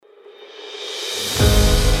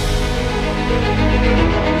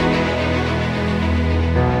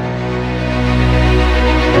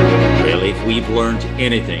we've learned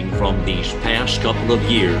anything from these past couple of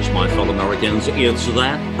years, my fellow Americans, it's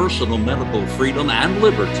that personal medical freedom and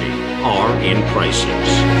liberty are in crisis.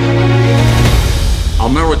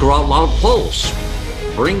 America Out Loud Pulse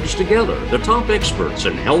brings together the top experts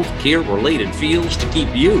in healthcare-related fields to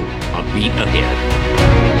keep you a beat ahead.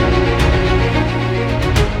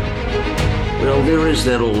 Well, there is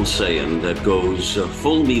that old saying that goes,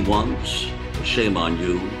 fool me once, shame on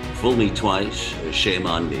you. Fool me twice, shame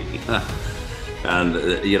on me. And,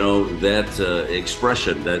 that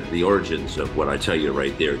expression, that the origins of what I tell you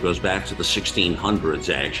right there goes back to the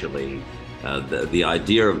 1600s, actually. The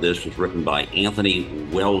idea of this was written by Anthony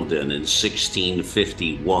Weldon in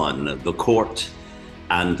 1651, The Court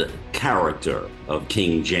and Character of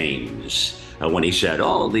King James, when he said,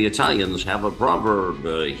 the Italians have a proverb,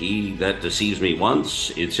 he that deceives me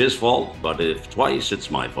once, it's his fault, but if twice,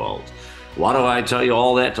 it's my fault. Why do I tell you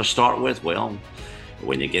all that to start with? Well,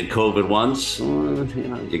 when you get COVID once,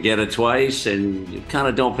 you get it twice, and you kind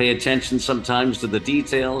of don't pay attention sometimes to the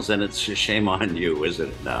details, and it's a shame on you, isn't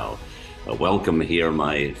it now? Welcome here,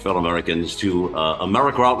 my fellow Americans, to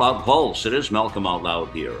America Out Loud Pulse. It is Malcolm Out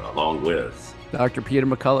Loud here, along with Dr. Peter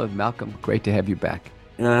McCullough. Malcolm, great to have you back.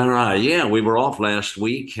 All right. Yeah, we were off last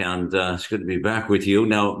week, and it's good to be back with you.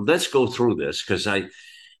 Now, let's go through this, because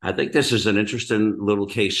I think this is an interesting little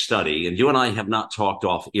case study, and you and I have not talked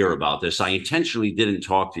off air about this. I intentionally didn't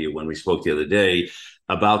talk to you when we spoke the other day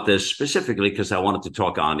about this specifically because I wanted to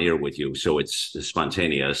talk on air with you, so it's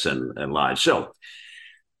spontaneous and live. So,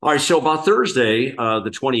 all right, so about Thursday,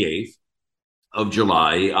 the 28th of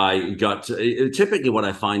July, I got typically what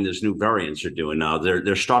I find these new variants are doing now.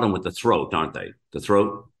 They're starting with the throat, aren't they? The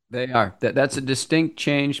throat. They are. That's a distinct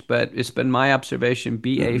change, but it's been my observation.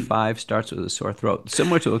 BA5 starts with a sore throat,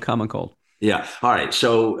 similar to a common cold. Yeah. All right.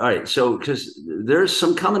 So because there's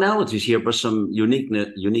some commonalities here, but some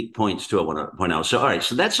unique points too I want to point out. So, all right.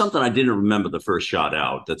 So that's something I didn't remember the first shot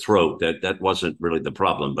out, the throat. That wasn't really the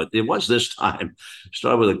problem, but it was this time.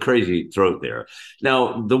 Started with a crazy throat there.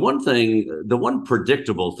 Now, the one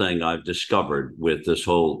predictable thing I've discovered with this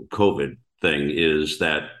whole COVID thing is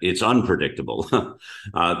that it's unpredictable.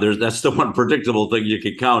 That's the one predictable thing you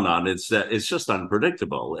can count on. It's that it's just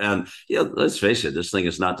unpredictable. And let's face it, this thing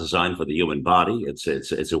is not designed for the human body.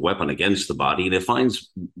 It's a weapon against the body, and it finds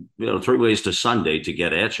 3 ways to Sunday to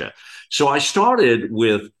get at you. So I started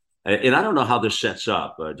with, and I don't know how this sets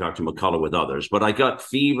up, Dr. McCullough, with others, but I got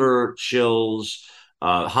fever, chills,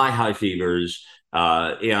 high fevers.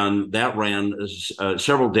 And that ran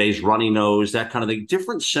several days, runny nose, that kind of thing,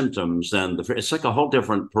 different symptoms than it's like a whole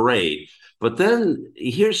different parade. But then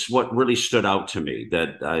here's what really stood out to me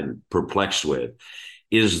that I'm perplexed with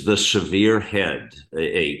is the severe head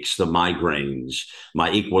aches, the migraines,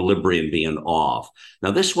 my equilibrium being off.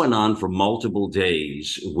 Now, this went on for multiple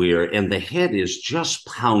days and the head is just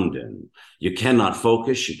pounding. You cannot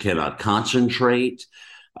focus. You cannot concentrate.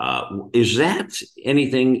 Is that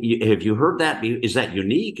anything? Have you heard that? Is that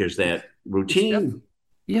unique? Is that routine?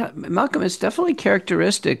 Yeah, Malcolm, it's definitely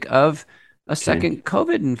characteristic of a second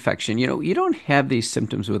COVID infection. You don't have these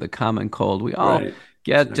symptoms with a common cold. We all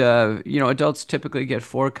get, adults typically get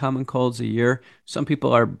 4 common colds a year. Some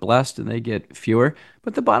people are blessed and they get fewer.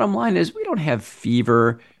 But the bottom line is we don't have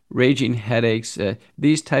fever, raging headaches,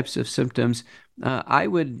 these types of symptoms. I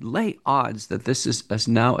would lay odds that this is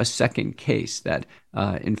now a second case, that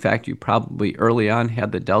in fact you probably early on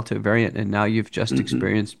had the Delta variant and now you've just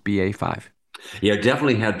experienced BA5. Yeah,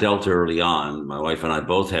 definitely had Delta early on. My wife and I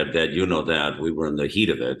both had that. You know that. We were in the heat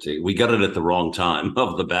of it. We got it at the wrong time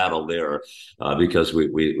of the battle there because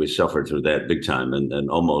we suffered through that big time and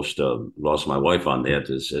almost lost my wife on that,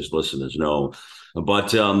 as listeners know.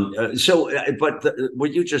 But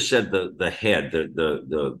what you just said, the head,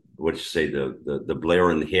 the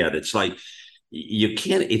blaring head, it's like you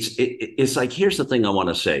can't. It's like, here's the thing I want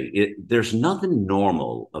to say. There's nothing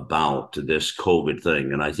normal about this COVID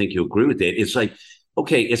thing, and I think you agree with it. It's like,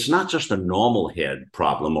 okay, it's not just a normal head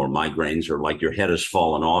problem or migraines or like your head has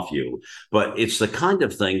fallen off you, but it's the kind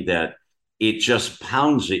of thing that it just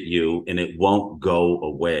pounds at you and it won't go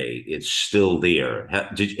away. It's still there.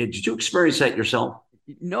 Did you experience that yourself?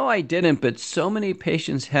 No, I didn't, but so many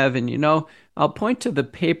patients have. And, I'll point to the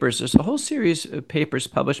papers. There's a whole series of papers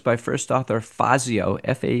published by first author Fazio,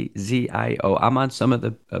 Fazio. I'm on some of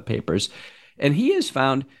the papers. And he has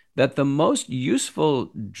found that the most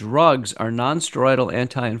useful drugs are nonsteroidal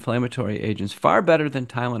anti-inflammatory agents, far better than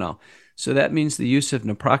Tylenol. So that means the use of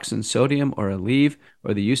naproxen sodium or Aleve,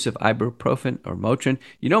 or the use of ibuprofen or Motrin.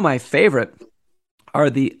 My favorite are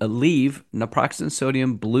the Aleve naproxen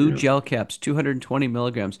sodium blue Yeah. gel caps, 220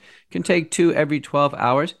 milligrams. Can take two every 12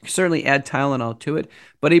 hours. Certainly add Tylenol to it.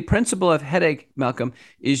 But a principle of headache, Malcolm,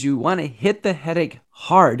 is you want to hit the headache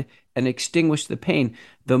hard and extinguish the pain.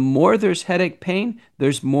 The more there's headache pain,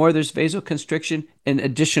 there's vasoconstriction and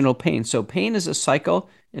additional pain. So pain is a cycle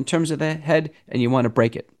in terms of the head, and you want to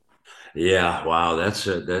break it. Yeah, wow, that's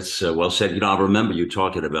well said. I remember you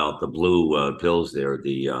talking about the blue pills there,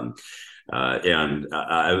 and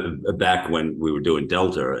back when we were doing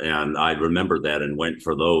Delta, and I remember that and went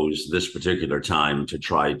for those this particular time to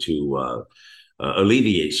try to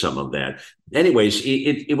alleviate some of that. Anyways,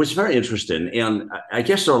 it was very interesting. And I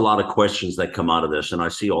guess there are a lot of questions that come out of this. And I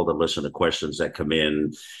see all the listener questions that come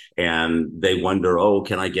in and they wonder, oh,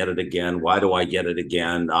 can I get it again? Why do I get it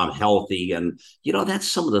again? I'm healthy. And, that's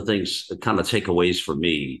some of the things, kind of takeaways for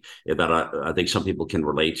me that I think some people can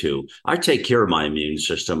relate to. I take care of my immune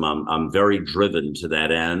system. I'm very driven to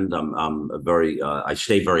that end. I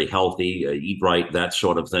stay very healthy, eat right, that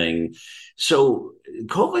sort of thing. So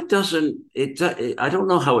COVID doesn't, I don't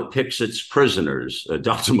know how it picks its prisoners,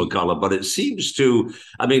 Dr. McCullough, but it seems to,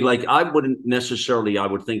 I mean, like I wouldn't necessarily, I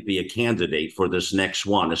would think, be a candidate for this next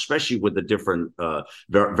one, especially with a different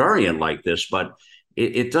variant like this, but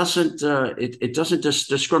it doesn't, it doesn't just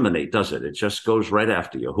discriminate, does it? It just goes right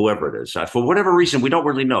after you, whoever it is. For whatever reason, we don't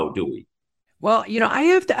really know, do we? Well, I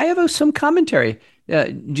have some commentary.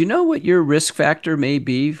 Do you know what your risk factor may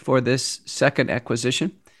be for this second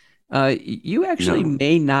acquisition? You actually No.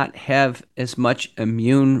 may not have as much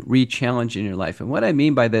immune re-challenge in your life. And what I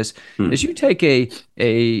mean by this is Hmm. you take a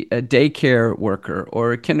daycare worker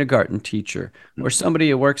or a kindergarten teacher or somebody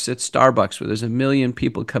who works at Starbucks where there's a million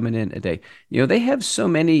people coming in a day. They have so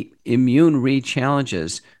many immune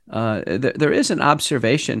re-challenges. There is an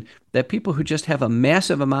observation that people who just have a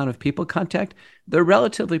massive amount of people contact, they're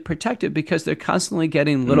relatively protected because they're constantly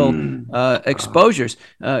getting little Hmm. exposures.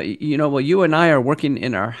 Well, you and I are working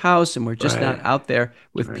in our house and we're just not Right. out there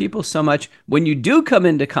with Right. people so much. When you do come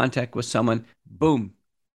into contact with someone, boom.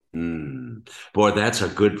 Mm. Boy, that's a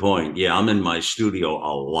good point. Yeah, I'm in my studio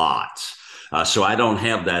a lot. So I don't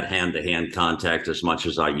have that hand-to-hand contact as much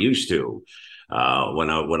as I used to when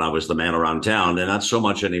I was the man around town, and not so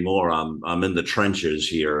much anymore. I'm in the trenches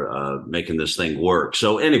here, making this thing work.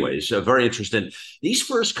 So, anyways, very interesting. These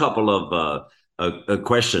first couple of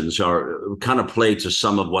questions are kind of play to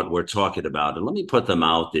some of what we're talking about, and let me put them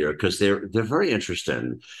out there because they're very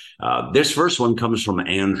interesting. This first one comes from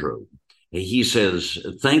Andrew. He says,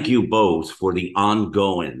 thank you both for the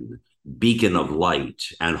ongoing beacon of light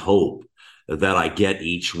and hope that I get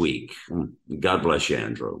each week. God bless you,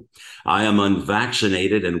 Andrew. I am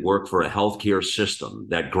unvaccinated and work for a healthcare system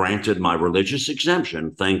that granted my religious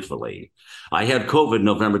exemption, thankfully. I had COVID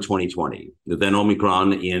November 2020, then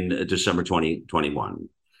Omicron in December 2021.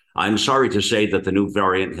 I'm sorry to say that the new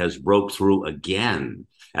variant has broke through again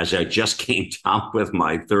as I just came down with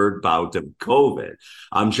my third bout of COVID.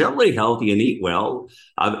 I'm generally healthy and eat well.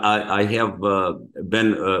 I have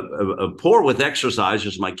been poor with exercise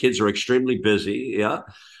as my kids are extremely busy. Yeah,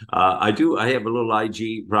 I do. I have a little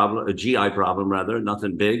IG problem, a GI problem rather,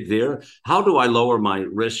 nothing big there. How do I lower my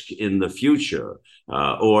risk in the future?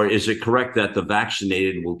 Or is it correct that the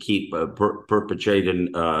vaccinated will keep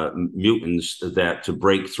perpetuating mutants that to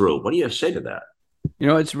break through? What do you have to say to that?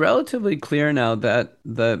 It's relatively clear now that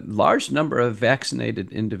the large number of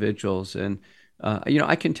vaccinated individuals, and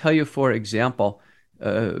I can tell you, for example,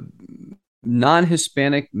 uh,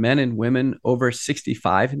 non-Hispanic men and women over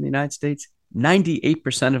 65 in the United States,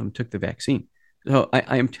 98% of them took the vaccine. So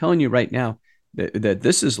I am telling you right now that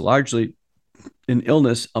this is largely an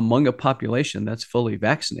illness among a population that's fully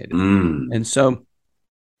vaccinated. Mm. And so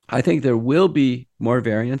I think there will be more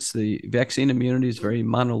variants. The vaccine immunity is very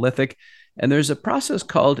monolithic. And there's a process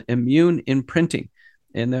called immune imprinting.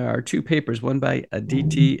 And there are two papers, one by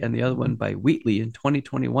Aditi and the other one by Wheatley in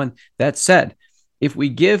 2021, that said, if we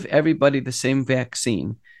give everybody the same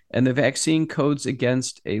vaccine and the vaccine codes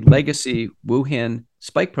against a legacy Wuhan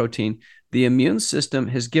spike protein, the immune system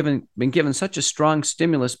has been given such a strong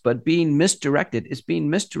stimulus, but is being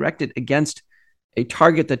misdirected against a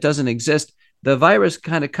target that doesn't exist. The virus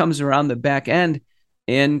kind of comes around the back end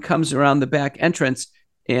and comes around the back entrance,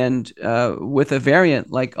 and with a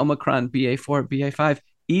variant like Omicron BA4, BA5,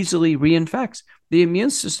 easily reinfects. The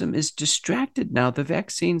immune system is distracted now. The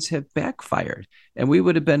vaccines have backfired, and we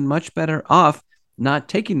would have been much better off not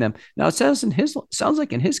taking them. Now, it sounds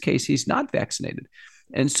like in his case, he's not vaccinated.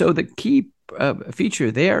 And so the key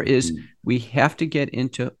feature there is Mm. we have to get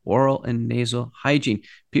into oral and nasal hygiene.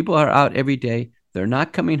 People are out every day. They're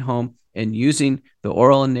not coming home. and using the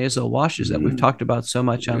oral and nasal washes that we've talked about so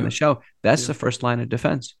much on Yeah. the show. That's Yeah. the first line of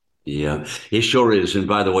defense. Yeah, it sure is. And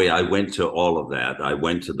by the way, I went to all of that. I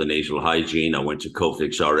went to the nasal hygiene. I went to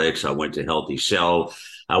Cofix RX. I went to Healthy Cell.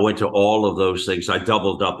 I went to all of those things. I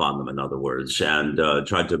doubled up on them, in other words, and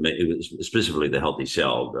tried to make specifically the Healthy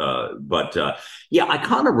Cell. But yeah, I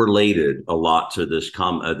kind of related a lot to this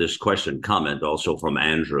question comment also from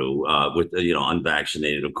Andrew with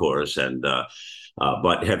unvaccinated, of course, and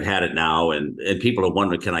but have had it now, and people are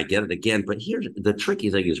wondering, can I get it again? But here's the tricky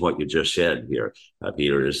thing: is what you just said here,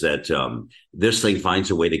 Peter, is that this thing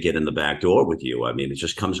finds a way to get in the back door with you. I mean, it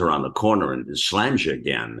just comes around the corner and slams you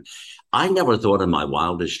again. I never thought in my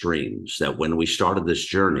wildest dreams that when we started this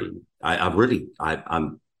journey,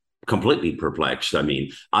 I'm completely perplexed. I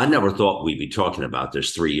mean, I never thought we'd be talking about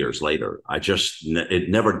this 3 years later. It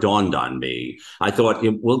never dawned on me. I thought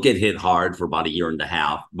we'll get hit hard for about a year and a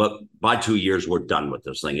half, but by 2 years, we're done with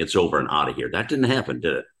this thing. It's over and out of here. That didn't happen,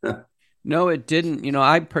 did it? No, it didn't.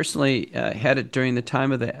 I personally had it during the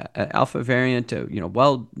time of the alpha variant,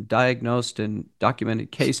 well diagnosed and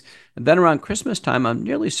documented case. And then around Christmas time, I'm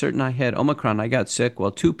nearly certain I had Omicron. I got sick.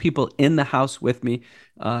 Well, two people in the house with me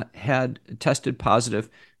had tested positive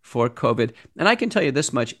for COVID. And I can tell you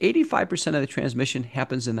this much, 85% of the transmission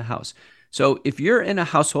happens in the house. So if you're in a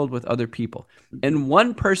household with other people and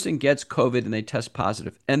one person gets COVID and they test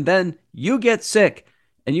positive, and then you get sick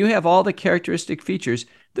and you have all the characteristic features,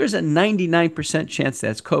 there's a 99% chance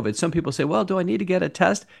that's COVID. Some people say, well, do I need to get a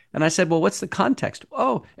test? And I said, well, what's the context?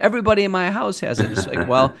 Oh, everybody in my house has it. It's like,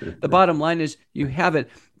 well, the bottom line is you have it.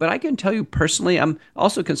 But I can tell you personally, I'm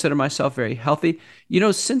also consider myself very healthy.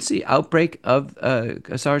 Since the outbreak of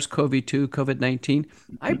SARS-CoV-2, COVID-19,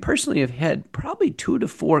 I personally have had probably 2 to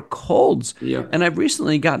 4 colds. Yeah. And I've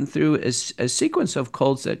recently gotten through a sequence of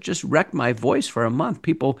colds that just wrecked my voice for a month.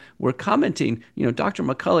 People were commenting, Dr.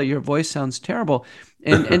 McCullough, your voice sounds terrible.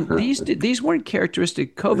 And these weren't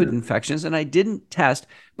characteristic COVID infections, and I didn't test.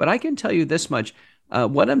 But I can tell you this much.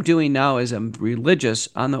 What I'm doing now is I'm religious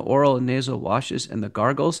on the oral and nasal washes and the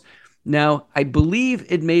gargles. Now, I believe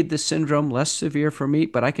it made the syndrome less severe for me,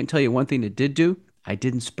 but I can tell you one thing it did do. I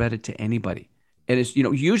didn't spread it to anybody. And it's,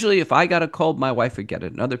 usually if I got a cold, my wife would get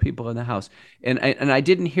it and other people in the house. And I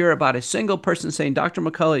didn't hear about a single person saying, Dr.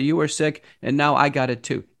 McCullough, you were sick and now I got it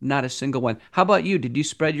too. Not a single one. How about you? Did you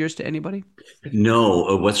spread yours to anybody?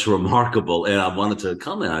 No, what's remarkable, and I wanted to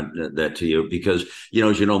comment on that to you because,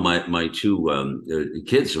 as you know, my two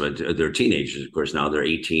kids, they're teenagers, of course, now they're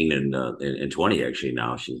 18 and 20, actually,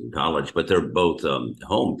 now she's in college, but they're both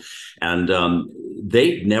home. And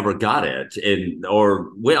they never got it.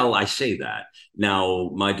 Well, I say that. Now,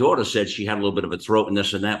 my daughter said she had a little bit of a throat and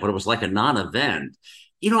this and that, but it was like a non-event.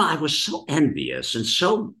 I was so envious and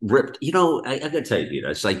so ripped. I got to tell you, Peter,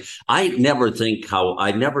 it's like I never think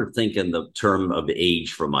in the term of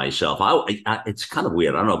age for myself. It's kind of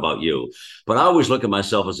weird. I don't know about you, but I always look at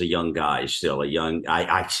myself as a young guy, still a young.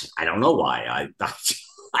 I don't know why.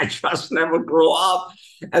 I just never grew up.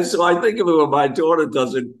 And so I think of it when my daughter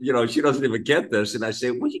doesn't, she doesn't even get this. And I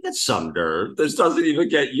say, well, you got some nerve. This doesn't even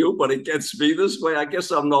get you, but it gets me this way. I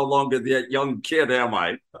guess I'm no longer that young kid, am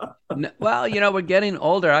I? Well, we're getting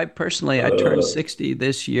older. I turned 60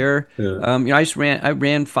 this year. Yeah. I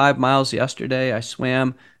ran 5 miles yesterday. I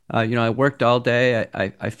swam. I worked all day.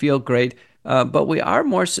 I feel great. But we are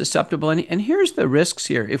more susceptible. And here's the risks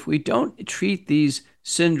here. If we don't treat these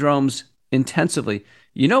syndromes intensively,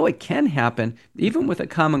 what can happen, even with a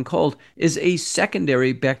common cold, is a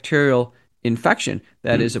secondary bacterial infection.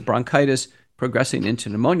 That is a bronchitis progressing into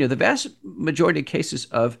pneumonia. The vast majority of cases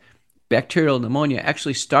of bacterial pneumonia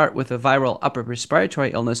actually start with a viral upper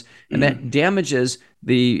respiratory illness, and that damages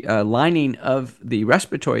the lining of the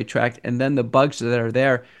respiratory tract, and then the bugs that are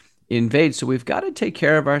there invade. So we've got to take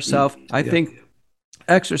care of ourselves. I think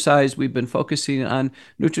exercise, we've been focusing on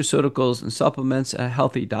nutraceuticals and supplements, a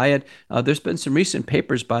healthy diet. There's been some recent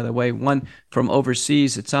papers, by the way, one from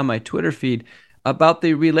overseas, it's on my Twitter feed, about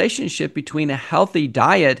the relationship between a healthy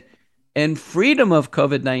diet and freedom of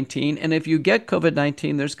COVID-19. And if you get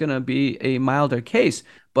COVID-19, there's going to be a milder case.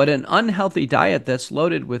 But an unhealthy diet that's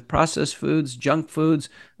loaded with processed foods, junk foods,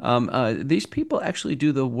 these people actually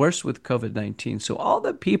do the worst with COVID-19. So all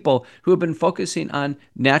the people who have been focusing on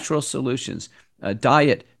natural solutions,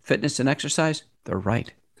 diet, fitness, and exercise, they're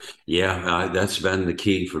right. Yeah, that's been the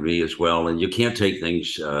key for me as well. And you can't take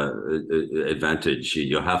things advantage.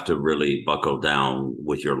 You have to really buckle down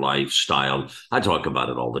with your lifestyle. I talk about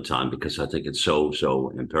it all the time because I think it's so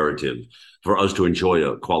imperative for us to enjoy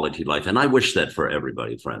a quality life. And I wish that for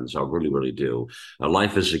everybody, friends. I really, really do.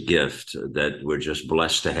 Life is a gift that we're just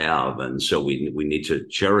blessed to have. And so we need to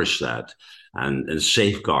cherish that. and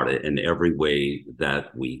safeguard it in every way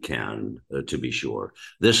that we can, to be sure.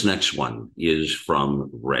 This next one is from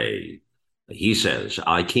Ray. He says,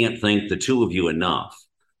 I can't thank the two of you enough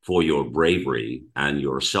for your bravery and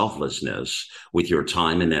your selflessness with your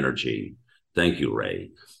time and energy. Thank you,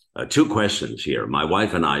 Ray. Two questions here. My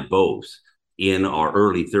wife and I both, in our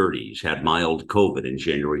early 30s, had mild COVID in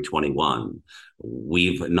January 21.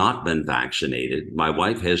 We've not been vaccinated. My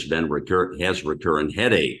wife has recurrent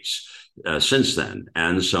headaches since then,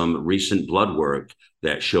 and some recent blood work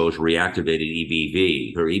that shows reactivated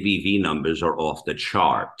EBV. Her EBV numbers are off the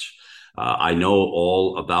chart. I know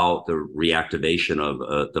all about the reactivation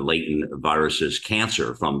of the latent viruses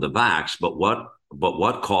cancer from the vax, but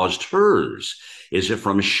what caused hers? Is it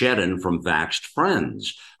from shedding from vaxxed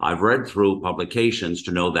friends? I've read through publications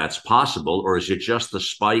to know that's possible, or is it just the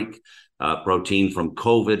spike protein from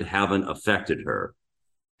COVID haven't affected her?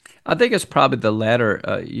 I think it's probably the latter.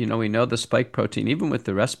 We know the spike protein, even with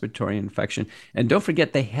the respiratory infection. And don't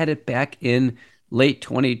forget, they had it back in late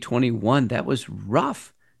 2021. That was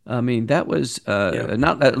rough. I mean, that was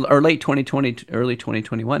not or late 2020, early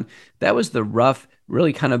 2021. That was the rough,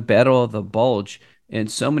 really kind of battle of the bulge. And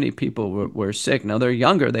so many people were sick. Now they're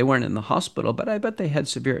younger; they weren't in the hospital, but I bet they had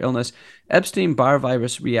severe illness. Epstein-Barr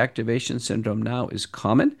virus reactivation syndrome now is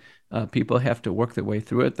common. People have to work their way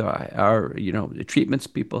through it. There are, the treatments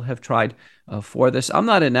people have tried for this. I'm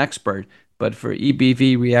not an expert, but for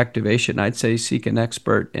EBV reactivation, I'd say seek an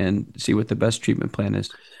expert and see what the best treatment plan is.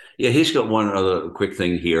 Yeah, he's got one other quick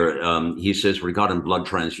thing here. He says, regarding blood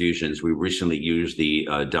transfusions, we recently used the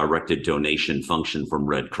directed donation function from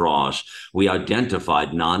Red Cross. We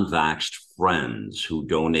identified non-vaxxed friends who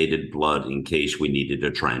donated blood in case we needed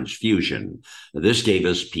a transfusion. This gave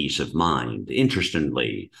us peace of mind.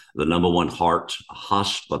 Interestingly, the number one heart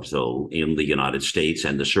hospital in the United States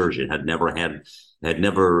and the surgeon had never had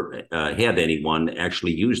anyone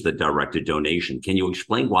actually use the directed donation. Can you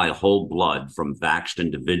explain why whole blood from vaxxed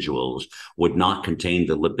individuals would not contain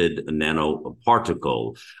the lipid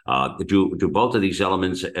nanoparticle? Do both of these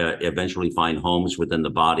elements eventually find homes within the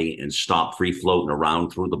body and stop free floating around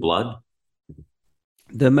through the blood?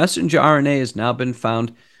 The messenger RNA has now been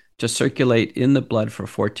found to circulate in the blood for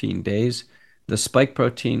 14 days. The spike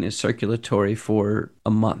protein is circulatory for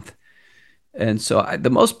a month. And so the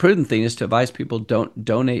most prudent thing is to advise people don't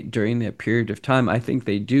donate during that period of time. I think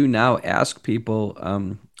they do now ask people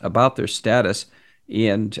about their status.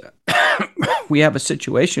 And we have a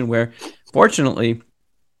situation where, fortunately,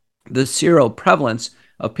 the seroprevalence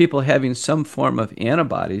of people having some form of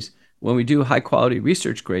antibodies, when we do high quality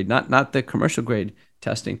research grade, not the commercial grade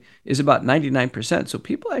testing, is about 99%. So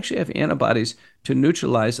people actually have antibodies to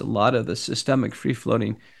neutralize a lot of the systemic free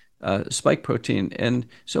floating spike protein. And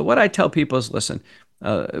so what I tell people is, listen,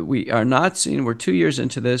 we are not seeing, we're 2 years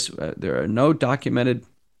into this. There are no documented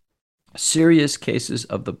serious cases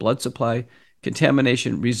of the blood supply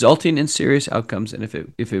contamination resulting in serious outcomes. And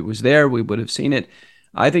if it was there, we would have seen it.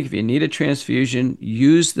 I think if you need a transfusion,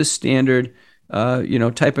 use the standard,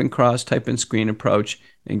 type and cross, type and screen approach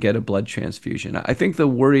and get a blood transfusion. I think the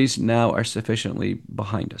worries now are sufficiently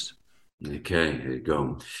behind us. Okay, there you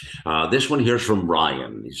go. This one here's from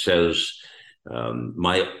Ryan. He says, let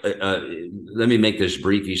me make this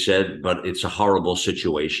brief, he said, but it's a horrible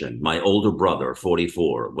situation. My older brother,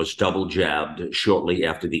 44, was double jabbed shortly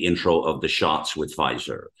after the intro of the shots with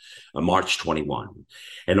Pfizer, March 21.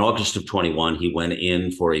 In August of 21, he went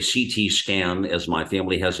in for a CT scan, as my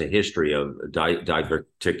family has a history of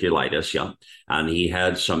diverticulitis, and he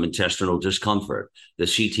had some intestinal discomfort. The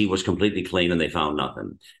CT was completely clean and they found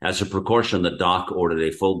nothing. As a precaution, the doc ordered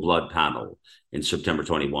a full blood panel in September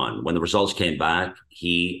 21. When the results came back,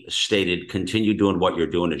 he stated, continue doing what you're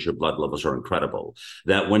doing as your blood levels are incredible.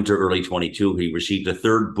 That winter, early 22, he received a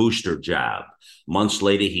third booster jab. Months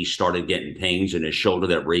later, he started getting pains in his shoulder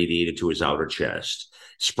that radiated to his outer chest.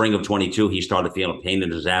 Spring of 22, he started feeling pain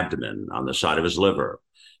in his abdomen on the side of his liver.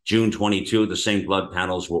 June 22, the same blood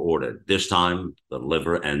panels were ordered. This time, the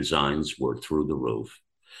liver enzymes were through the roof.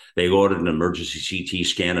 They ordered an emergency CT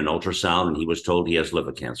scan and ultrasound, and he was told he has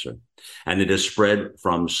liver cancer. And it has spread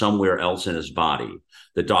from somewhere else in his body.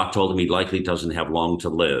 The doc told him he likely doesn't have long to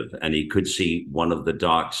live, and he could see one of the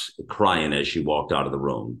docs crying as she walked out of the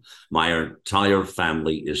room. My entire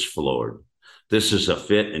family is floored. This is a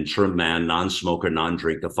fit and trim man, non-smoker,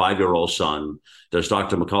 non-drinker, 5-year-old son. Does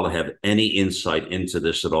Dr. McCullough have any insight into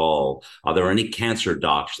this at all? Are there any cancer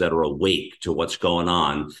docs that are awake to what's going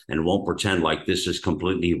on and won't pretend like this is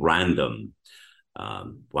completely random?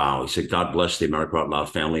 Wow. He said, God bless the America Out Loud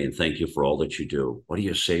family and thank you for all that you do. What do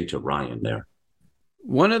you say to Ryan there?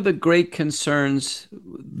 One of the great concerns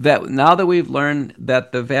that now that we've learned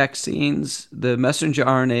that the vaccines, the messenger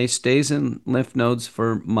RNA stays in lymph nodes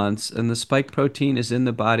for months and the spike protein is in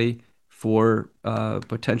the body for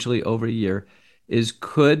potentially over a year, is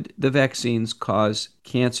could the vaccines cause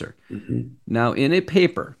cancer? Mm-hmm. Now, in a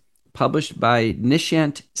paper published by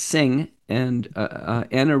Nishant Singh and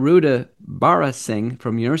Aniruddha Bara Singh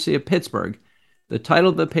from University of Pittsburgh, the title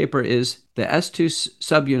of the paper is "The S2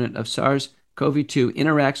 subunit of SARS-CoV-2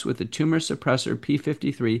 interacts with the tumor suppressor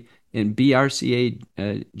P53 in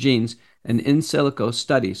BRCA genes, an in silico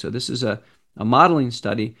study." So this is a modeling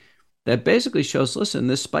study that basically shows, listen,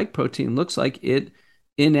 this spike protein looks like it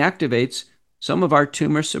inactivates some of our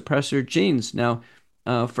tumor suppressor genes. Now,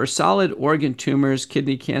 for solid organ tumors,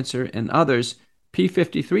 kidney cancer, and others,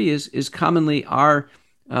 P53 is commonly our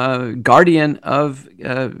guardian of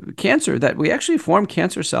cancer, that we actually form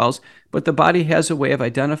cancer cells, but the body has a way of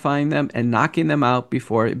identifying them and knocking them out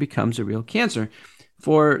before it becomes a real cancer.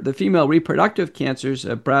 For the female reproductive cancers,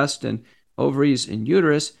 breast and ovaries and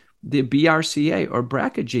uterus, the BRCA or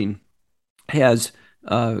BRCA gene has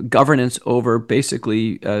governance over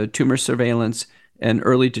basically tumor surveillance and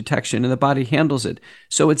early detection, and the body handles it.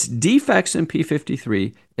 So it's defects in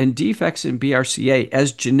P53 and defects in BRCA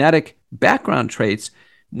as genetic background traits.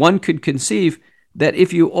 One could conceive that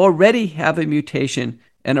if you already have a mutation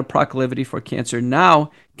and a proclivity for cancer,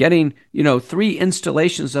 now getting, three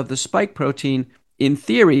installations of the spike protein, in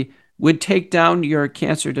theory, would take down your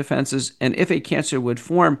cancer defenses. And if a cancer would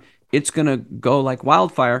form, it's going to go like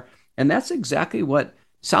wildfire. And that's exactly what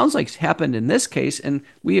sounds like happened in this case. And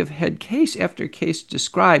we have had case after case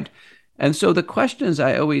described. And so the questions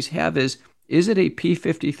I always have is it a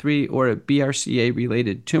P53 or a BRCA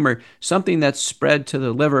related tumor? Something that's spread to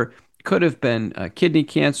the liver, could have been kidney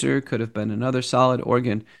cancer, could have been another solid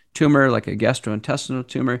organ tumor like a gastrointestinal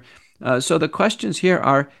tumor. So the questions here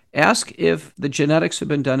are, ask if the genetics have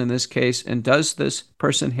been done in this case, and does this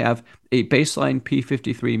person have a baseline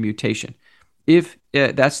P53 mutation? If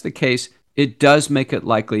that's the case, it does make it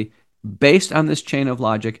likely, based on this chain of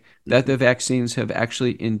logic, that the vaccines have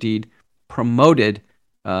actually indeed promoted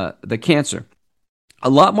the cancer. A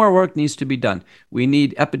lot more work needs to be done. We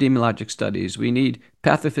need epidemiologic studies. We need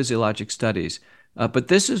pathophysiologic studies. But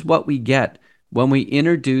this is what we get when we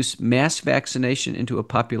introduce mass vaccination into a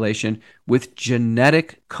population with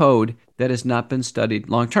genetic code that has not been studied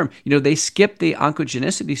long term. They skip the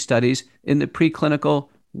oncogenicity studies in the preclinical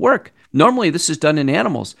work. Normally, this is done in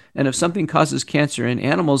animals. And if something causes cancer in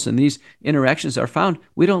animals and these interactions are found,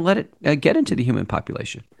 we don't let it get into the human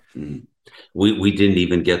population. Mm. We didn't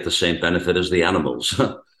even get the same benefit as the animals.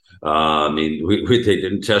 I mean, they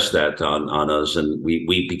didn't test that on us, and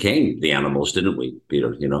we became the animals, didn't we,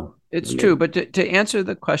 Peter? It's true. But to answer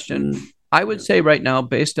the question, I would yeah. say right now,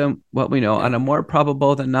 based on what we know, Yeah. on a more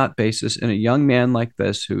probable than not basis, in a young man like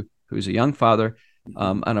this who's a young father,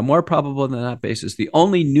 on a more probable than not basis, the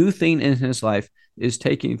only new thing in his life is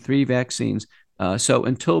taking 3 vaccines. So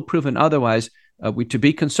until proven otherwise, to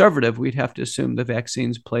be conservative, we'd have to assume the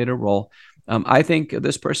vaccines played a role. I think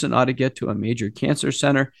this person ought to get to a major cancer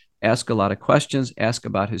center, ask a lot of questions, ask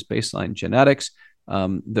about his baseline genetics.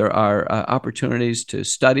 There are opportunities to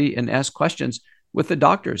study and ask questions with the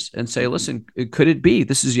doctors and say, listen, could it be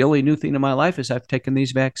this is the only new thing in my life is I've taken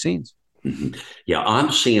these vaccines? Mm-hmm. Yeah,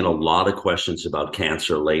 I'm seeing a lot of questions about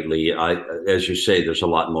cancer lately. As you say, there's a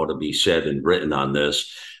lot more to be said and written on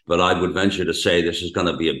this, but I would venture to say this is going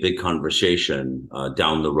to be a big conversation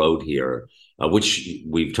down the road here, which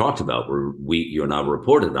we've talked about. You and I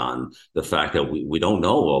reported on the fact that we don't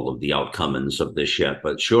know all of the outcomes of this yet,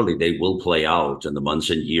 but surely they will play out in the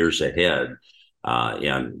months and years ahead.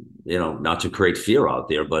 And not to create fear out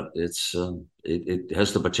there, but it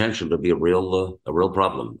has the potential to be a real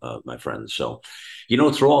problem, my friends. So,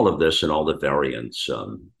 through all of this and all the variants,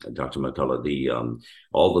 Dr. McCullough,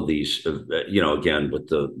 all of these, again with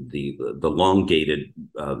the elongated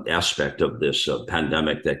aspect of this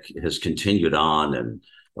pandemic that has continued on, and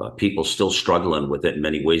people still struggling with it in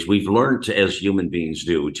many ways. We've learned, as human beings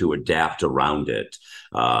do, to adapt around it.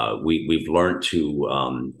 We've learned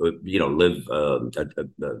to, live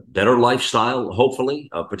a better lifestyle, hopefully,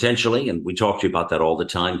 potentially. And we talk to you about that all the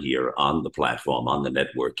time here on the platform, on the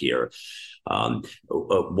network here.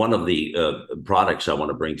 One of the products I want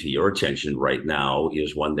to bring to your attention right now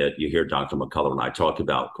is one that you hear Dr. McCullough and I talk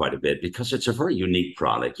about quite a bit, because it's a very unique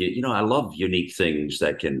product. I love unique things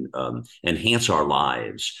that can enhance our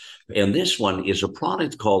lives. And this one is a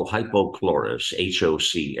product called Hypochlorous,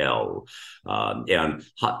 HOCL. And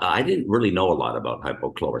I didn't really know a lot about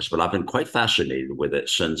hypochlorous, but I've been quite fascinated with it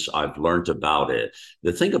since I've learned about it.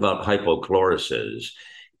 The thing about hypochlorous is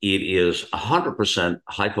It is 100%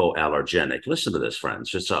 hypoallergenic. Listen to this,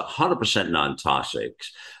 friends. It's 100% non-toxic,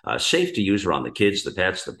 safe to use around the kids, the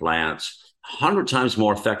pets, the plants. 100 times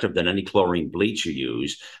more effective than any chlorine bleach you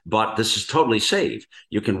use, but this is totally safe.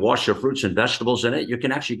 You can wash your fruits and vegetables in it. You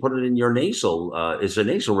can actually put it in your nasal, it's a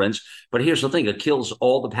nasal rinse. But here's the thing, it kills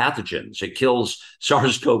all the pathogens. It kills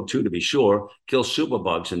SARS-CoV-2 to be sure, kills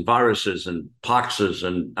superbugs and viruses and poxes,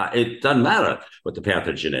 and it doesn't matter what the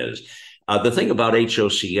pathogen is. The thing about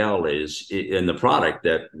HOCl is in the product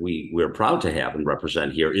that we're proud to have and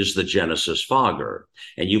represent here is the Genesis fogger.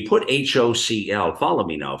 And you put HOCl, follow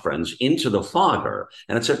me now, friends, into the fogger.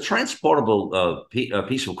 And it's a transportable piece of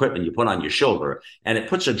equipment you put on your shoulder. And it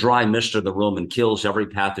puts a dry mist in the room and kills every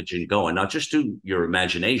pathogen going. Now, just do your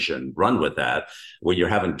imagination, run with that. When you're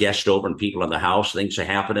having guests over and people in the house, things are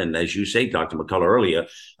happening. And as you say, Dr. McCullough, earlier,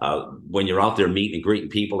 when you're out there meeting and greeting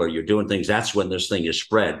people or you're doing things, that's when this thing is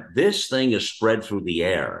spread. This thing is spread through the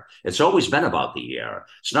air. It's always been about the air.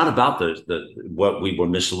 It's not about the what we were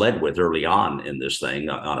misled with early on in this thing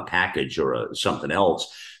on a package or something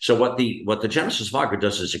else. So what the Genesis fogger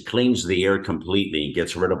does is it cleans the air completely and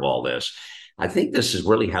gets rid of all this. I think this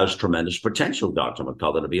really has tremendous potential, Dr.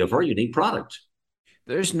 McCullough, to be a very unique product.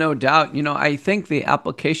 There's no doubt. I think the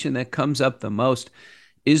application that comes up the most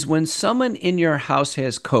is when someone in your house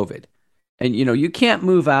has COVID and you can't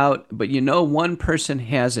move out, but one person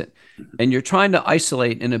has it and you're trying to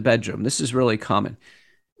isolate in a bedroom. This is really common.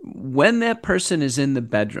 When that person is in the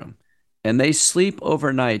bedroom and they sleep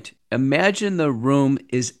overnight, imagine the room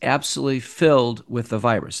is absolutely filled with the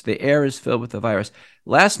virus. The air is filled with the virus.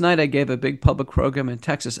 Last night, I gave a big public program in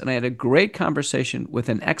Texas, and I had a great conversation with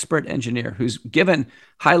an expert engineer who's given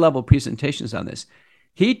high-level presentations on this.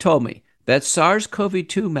 He told me that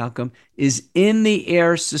SARS-CoV-2, Malcolm, is in the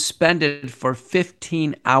air suspended for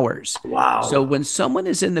 15 hours. Wow. So when someone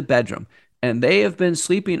is in the bedroom and they have been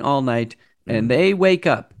sleeping all night and they wake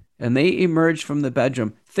up and they emerge from the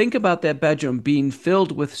bedroom, think about that bedroom being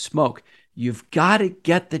filled with smoke. You've got to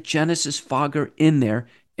get the Genesis fogger in there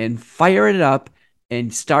and fire it up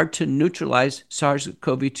and start to neutralize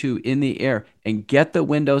SARS-CoV-2 in the air and get the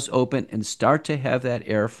windows open and start to have that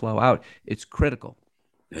air flow out. It's critical.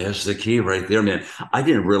 There's the key right there, man. I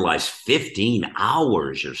didn't realize 15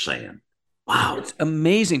 hours, you're saying. Wow. It's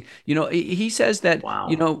amazing. He says that, wow.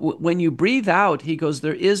 When you breathe out, he goes,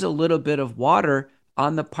 there is a little bit of water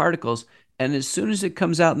on the particles. And as soon as it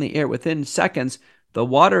comes out in the air, within seconds, the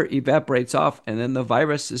water evaporates off and then the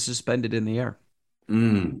virus is suspended in the air. I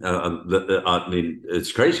mean,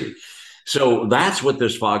 it's crazy. So that's what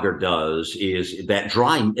this fogger does is that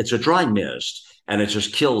it's a dry mist and it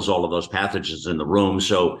just kills all of those pathogens in the room.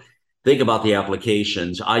 So think about the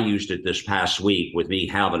applications. I used it this past week with me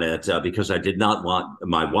having it because I did not want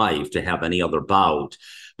my wife to have any other bout.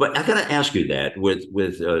 But I got to ask you that with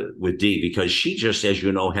Dee, because she just, as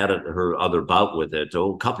you know, had her other bout with it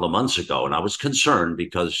a couple of months ago. And I was concerned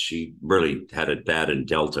because she really had it bad in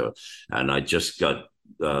Delta. And I just got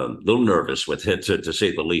a little nervous with it, to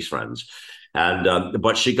say the least, friends. And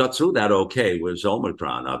but she got through that okay with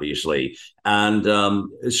Omicron, obviously. And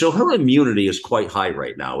so her immunity is quite high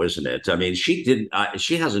right now, isn't it? I mean, she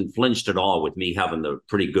hasn't flinched at all with me having the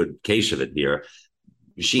pretty good case of it here.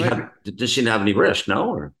 Did she have any risk? No?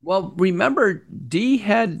 Or? Well, remember, Dee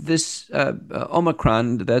had this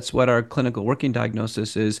Omicron. That's what our clinical working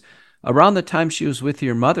diagnosis is. Around the time she was with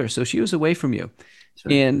your mother, so she was away from you.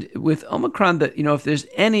 Sure. And with Omicron, if there's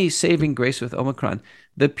any saving grace with Omicron,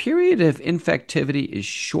 the period of infectivity is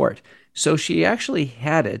short. So she actually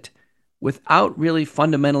had it without really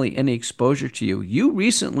fundamentally any exposure to you. You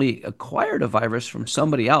recently acquired a virus from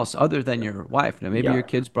somebody else other than your wife. Now, maybe your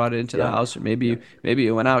kids brought it into the house, or maybe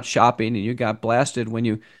you went out shopping and you got blasted when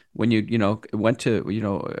you went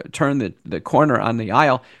to turn the corner on the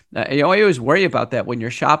aisle. I always worry about that when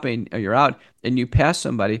you're shopping or you're out and you pass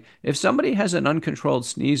somebody. If somebody has an uncontrolled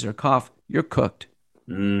sneeze or cough, you're cooked.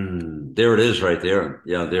 There it is right there.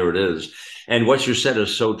 Yeah, there it is. And what you said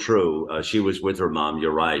is so true. She was with her mom.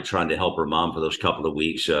 You're right, trying to help her mom for those couple of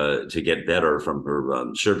weeks to get better from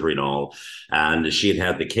her surgery and all. And she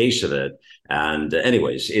had the case of it. And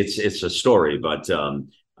anyways, it's a story, but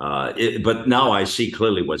now I see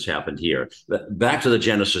clearly what's happened here. Back to the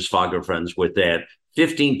Genesis fogger, friends, with that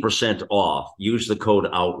 15% off. Use the code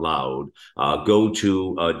OUTLOUD. Go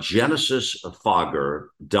to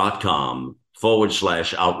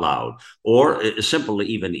genesisfogger.com/outloud, or simply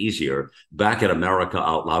even easier, back at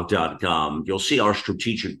americaoutloud.com. You'll see our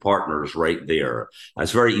strategic partners right there.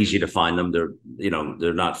 It's very easy to find them.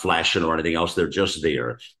 They're not flashing or anything else. They're just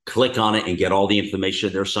there. Click on it and get all the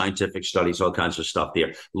information. Their scientific studies, all kinds of stuff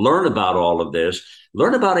there. Learn about all of this.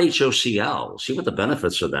 learn about HOCl, see what the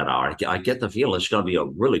benefits of that are. I get the feeling it's going to be a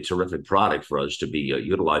really terrific product for us to be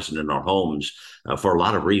utilizing in our homes for a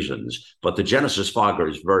lot of reasons. But the Genesis Fogger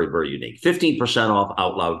is very, very unique. 15% off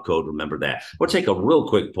Out Loud code. Remember that. We'll take a real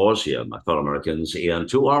quick pause here, my fellow Americans, and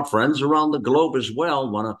to our friends around the globe as well.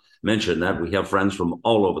 Want to mention that we have friends from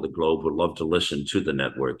all over the globe who love to listen to the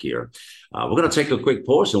network here. We're going to take a quick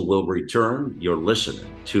pause and we'll return. You're listening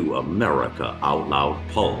to America Out Loud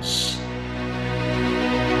Pulse.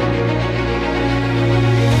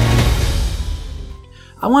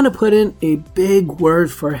 I want to put in a big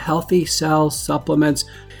word for healthy cell supplements.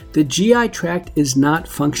 The GI tract is not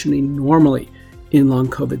functioning normally in long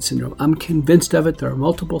COVID syndrome. I'm convinced of it. There are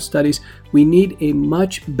multiple studies. We need a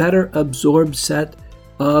much better absorbed set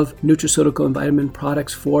of nutraceutical and vitamin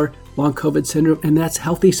products for long COVID syndrome, and that's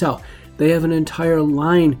Healthy Cell. They have an entire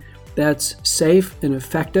line that's safe and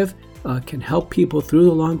effective, can help people through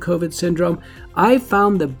the long COVID syndrome. I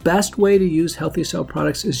found the best way to use Healthy Cell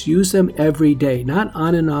products is use them every day, not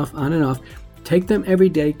on and off, on and off. Take them every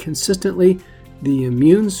day consistently. The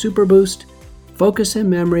Immune Super Boost, Focus and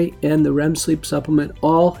Memory, and the REM Sleep Supplement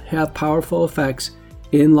all have powerful effects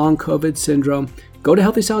in long COVID syndrome. Go to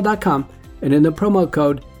healthycell.com and in the promo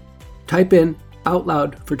code, type in Out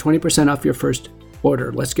Loud for 20% off your first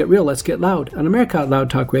order. Let's get real, let's get loud on America Out Loud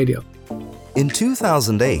Talk Radio. In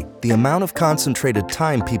 2008, the amount of concentrated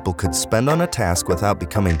time people could spend on a task without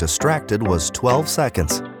becoming distracted was 12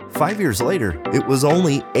 seconds. 5 years later, it was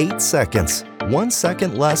only 8 seconds, 1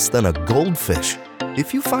 second less than a goldfish.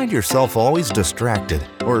 If you find yourself always distracted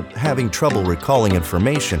or having trouble recalling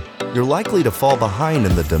information, you're likely to fall behind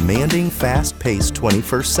in the demanding, fast-paced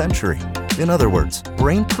 21st century. In other words,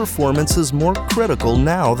 brain performance is more critical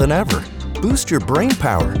now than ever. Boost your brain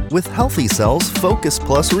power with Healthy Cell's Focus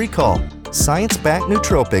Plus Recall. Science-backed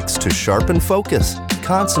nootropics to sharpen focus,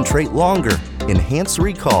 concentrate longer, enhance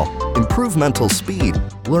recall, improve mental speed,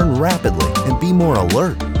 learn rapidly, and be more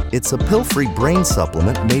alert. It's a pill-free brain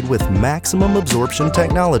supplement made with maximum absorption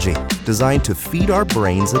technology, designed to feed our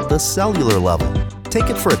brains at the cellular level. Take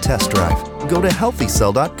it for a test drive. Go to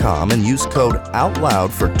healthycell.com and use code OUTLOUD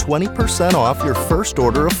for 20% off your first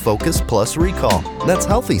order of Focus Plus Recall. That's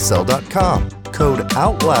healthycell.com. Code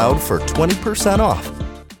OUTLOUD for 20% off.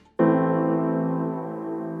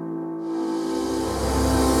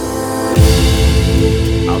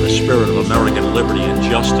 The spirit of American liberty and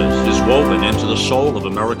justice is woven into the soul of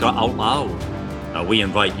America Out Loud. We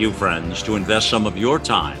invite you, friends, to invest some of your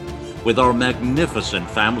time with our magnificent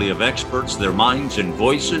family of experts, their minds and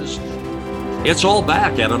voices. It's all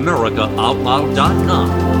back at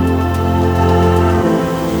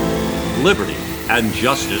AmericaOutloud.com. Liberty and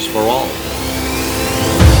justice for all.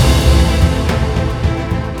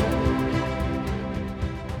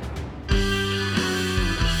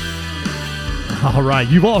 All right,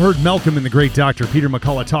 you've all heard Malcolm and the great Dr. Peter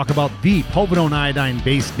McCullough talk about the povidone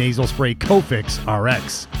iodine-based nasal spray Cofix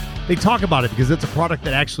RX. They talk about it because it's a product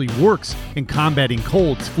that actually works in combating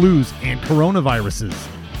colds, flus, and coronaviruses.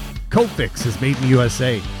 Cofix is made in the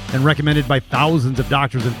USA and recommended by thousands of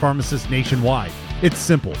doctors and pharmacists nationwide. It's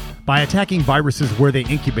simple. By attacking viruses where they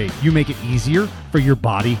incubate, you make it easier for your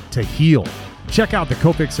body to heal. Check out the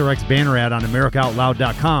Cofix RX banner ad on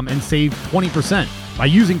AmericaOutloud.com and save 20% by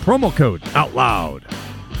using promo code OUTLOUD.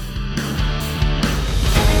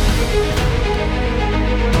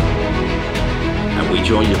 And we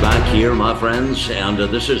join you back here, my friends, and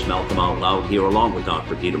this is Malcolm Out Loud here along with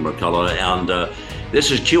Dr. Peter McCullough, and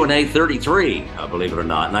this is Q&A 33, believe it or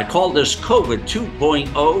not, and I call this COVID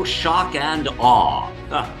 2.0 Shock and Awe.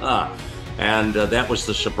 And that was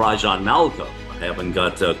the surprise on Malcolm. Having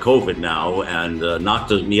got COVID now and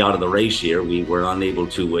knocked me out of the race here. We were unable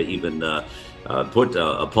to even put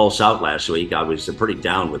a pulse out last week. I was pretty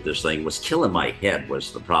down with this thing. It was killing my head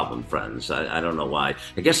was the problem, friends. I don't know why.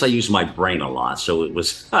 I guess I use my brain a lot, so it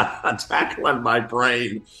was tackling my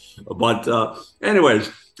brain. But anyways,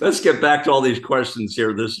 let's get back to all these questions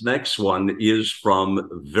here. This next one is from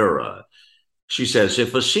Vera. She says,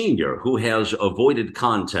 if a senior who has avoided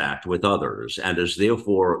contact with others and is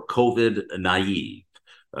therefore COVID naive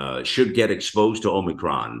should get exposed to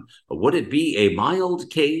Omicron, would it be a mild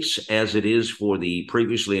case as it is for the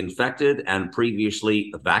previously infected and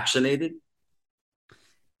previously vaccinated?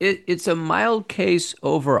 It's a mild case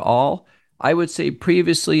overall. I would say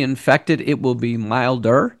previously infected, it will be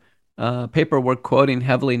milder. Paper we're quoting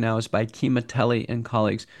heavily now is by Kimatelli and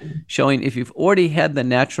colleagues, showing if you've already had the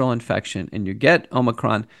natural infection and you get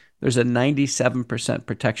Omicron, there's a 97%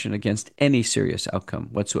 protection against any serious outcome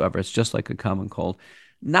whatsoever. It's just like a common cold.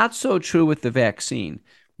 Not so true with the vaccine.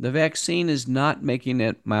 The vaccine is not making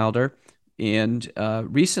it milder. And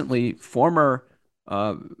recently, former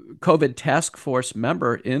COVID task force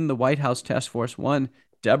member in the White House Task Force One,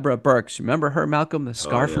 Deborah Birx. Remember her, Malcolm, the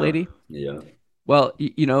scarf lady? Yeah. Well,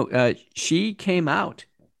 she came out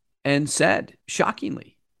and said,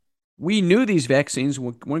 shockingly, we knew these vaccines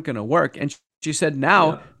weren't going to work. And she said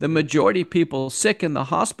now the majority of people sick in the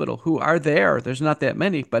hospital who are there's not that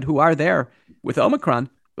many, but who are there with Omicron,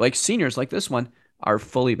 like seniors like this one, are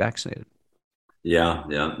fully vaccinated.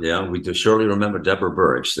 Yeah. We do surely remember Deborah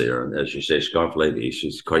Birx there, as you say, scarf lady.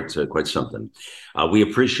 She's quite something. We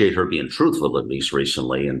appreciate her being truthful, at least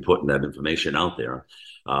recently, and putting that information out there.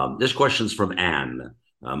 This question's from Anne.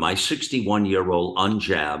 My 61-year-old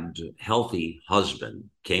unjabbed, healthy husband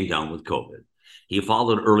came down with COVID. He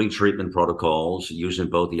followed early treatment protocols using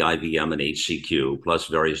both the IVM and HCQ, plus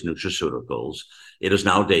various nutraceuticals. It is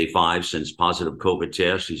now day 5 since positive COVID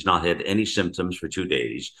test. He's not had any symptoms for 2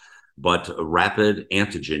 days, but a rapid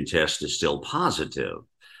antigen test is still positive.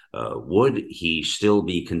 Would he still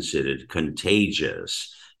be considered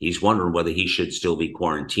contagious? He's wondering whether he should still be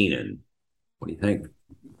quarantining. What do you think?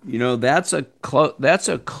 That's a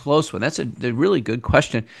close one. That's a really good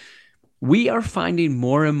question. We are finding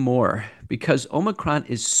more and more, because Omicron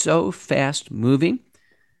is so fast moving,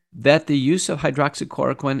 that the use of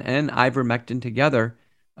hydroxychloroquine and ivermectin together,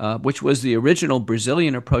 which was the original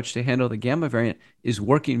Brazilian approach to handle the gamma variant, is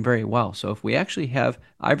working very well. So if we actually have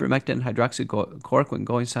ivermectin and hydroxychloroquine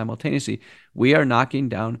going simultaneously, we are knocking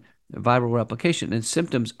down viral replication, and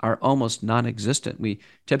symptoms are almost non-existent. We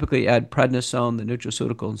typically add prednisone, the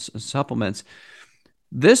nutraceuticals and supplements.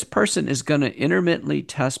 This person is going to intermittently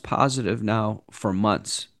test positive now for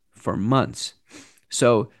months.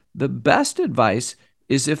 So the best advice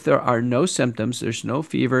is, if there are no symptoms, there's no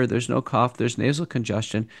fever, there's no cough, there's nasal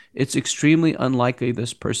congestion, it's extremely unlikely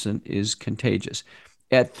this person is contagious.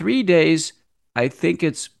 At 3 days, I think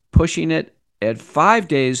it's pushing it. At 5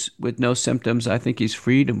 days with no symptoms, I think he's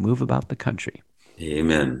free to move about the country.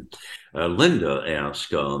 Amen. Linda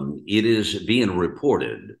asks, it is being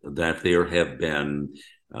reported that there have been,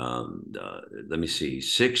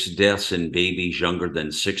 6 deaths in babies younger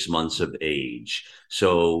than 6 months of age.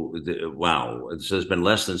 So, So there's been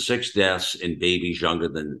less than 6 deaths in babies younger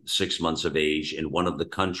than 6 months of age in one of the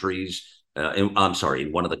countries. In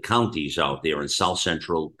one of the counties out there in South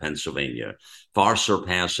Central Pennsylvania, far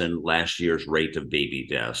surpassing last year's rate of baby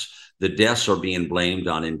deaths. The deaths are being blamed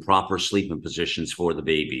on improper sleeping positions for the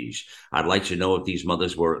babies. I'd like to know if these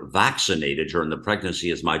mothers were vaccinated during the pregnancy,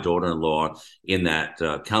 as my daughter-in-law in that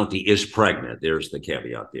county is pregnant. There's the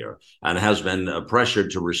caveat there, and has been pressured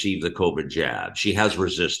to receive the COVID jab. She has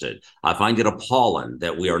resisted. I find it appalling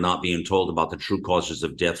that we are not being told about the true causes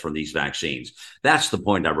of death from these vaccines. That's the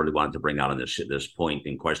point I really wanted to bring out in this point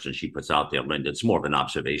in question she puts out there, Linda. It's more of an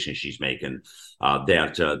observation she's making,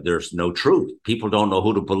 that there's no truth. People don't know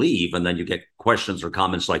who to believe. And then you get questions or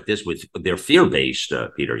comments like this with they're fear-based,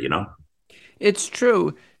 Peter, It's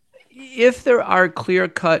true. If there are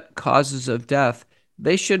clear-cut causes of death,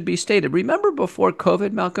 they should be stated. Remember before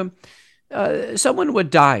COVID, Malcolm, someone would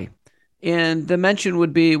die, and the mention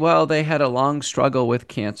would be, well, they had a long struggle with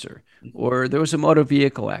cancer, or there was a motor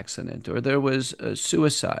vehicle accident, or there was a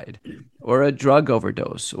suicide, or a drug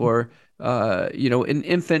overdose, or an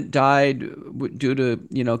infant died due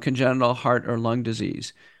to congenital heart or lung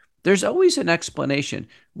disease. There's always an explanation.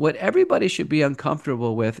 What everybody should be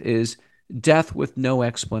uncomfortable with is death with no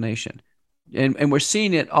explanation. And we're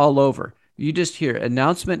seeing it all over. You just hear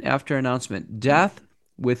announcement after announcement, death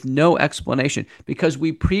with no explanation, because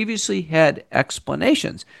we previously had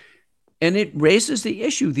explanations. And it raises the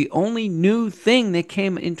issue. The only new thing that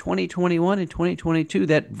came in 2021 and 2022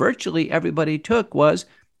 that virtually everybody took was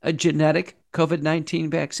a genetic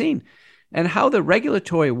COVID-19 vaccine. And how the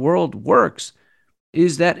regulatory world works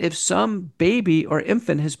is that if some baby or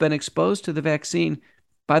infant has been exposed to the vaccine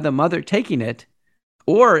by the mother taking it,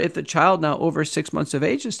 or if the child now over 6 months of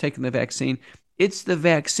age is taking the vaccine, it's the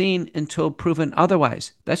vaccine until proven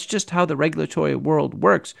otherwise. That's just how the regulatory world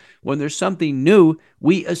works. When there's something new,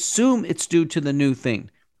 we assume it's due to the new thing.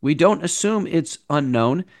 We don't assume it's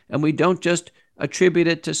unknown, and we don't just attribute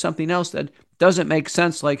it to something else that doesn't make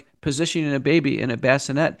sense, like positioning a baby in a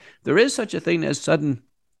bassinet. There is such a thing as sudden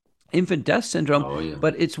infant death syndrome,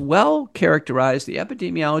 but it's well characterized. The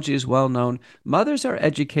epidemiology is well known. Mothers are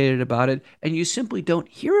educated about it, and you simply don't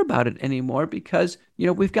hear about it anymore because,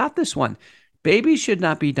 we've got this one. Babies should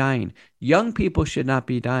not be dying. Young people should not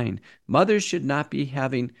be dying. Mothers should not be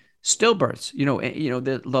having stillbirths.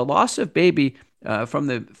 The loss of baby from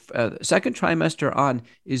the second trimester on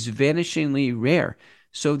is vanishingly rare.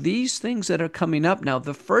 So these things that are coming up now,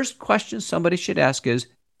 the first question somebody should ask is,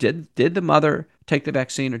 did the mother take the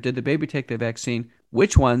vaccine, or did the baby take the vaccine?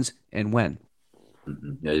 Which ones and when?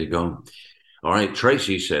 There you go. All right,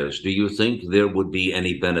 Tracy says, do you think there would be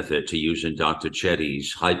any benefit to using Dr.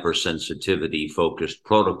 Chetty's hypersensitivity focused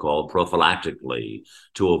protocol prophylactically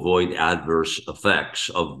to avoid adverse effects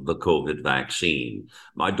of the COVID vaccine?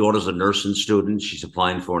 My daughter's a nursing student. She's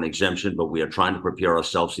applying for an exemption, but we are trying to prepare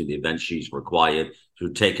ourselves in the event she's required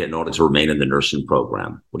to take it in order to remain in the nursing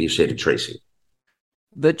program. What do you say to Tracy?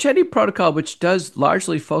 The Chetty protocol, which does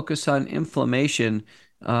largely focus on inflammation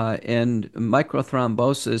and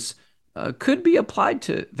microthrombosis, could be applied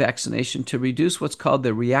to vaccination to reduce what's called the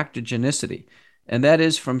reactogenicity. And that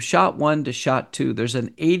is from shot 1 to shot 2, there's an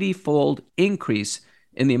 80-fold increase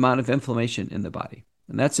in the amount of inflammation in the body.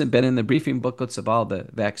 And that's been in the briefing booklets of all the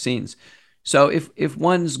vaccines. So if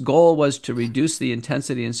one's goal was to reduce the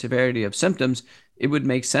intensity and severity of symptoms, it would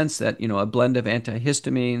make sense that, a blend of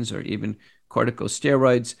antihistamines or even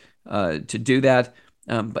corticosteroids to do that.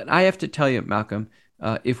 But I have to tell you, Malcolm,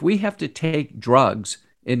 if we have to take drugs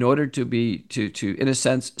in order to in a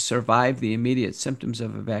sense, survive the immediate symptoms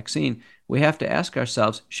of a vaccine, we have to ask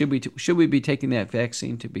ourselves, should we be taking that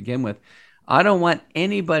vaccine to begin with? I don't want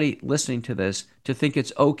anybody listening to this to think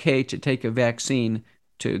it's okay to take a vaccine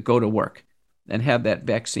to go to work and have that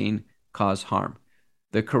vaccine cause harm.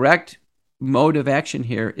 The correct mode of action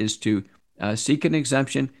here is to seek an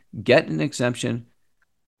exemption, get an exemption,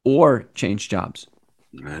 or change jobs.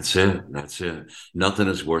 That's it. Nothing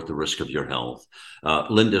is worth the risk of your health.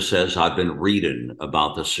 Linda says, I've been reading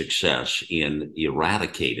about the success in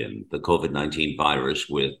eradicating the COVID-19 virus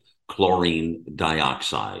with chlorine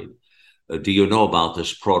dioxide. Do you know about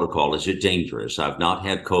this protocol? Is it dangerous? I've not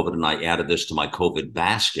had COVID and I added this to my COVID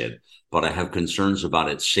basket, but I have concerns about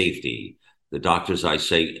its safety. The doctors I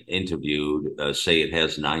interviewed say it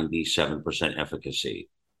has 97% efficacy.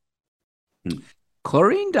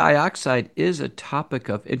 Chlorine dioxide is a topic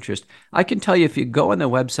of interest. I can tell you, if you go on the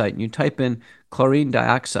website and you type in chlorine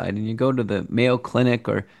dioxide and you go to the Mayo Clinic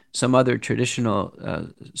or some other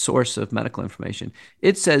traditional source of medical information,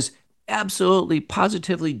 it says absolutely,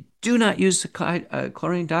 positively, do not use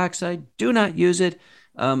chlorine dioxide. Do not use it.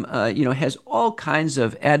 Has all kinds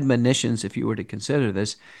of admonitions if you were to consider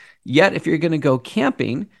this. Yet, if you're going to go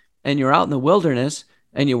camping and you're out in the wilderness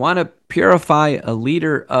and you want to purify a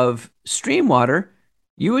liter of stream water,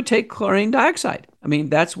 you would take chlorine dioxide. I mean,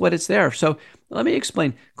 that's what it's there. So let me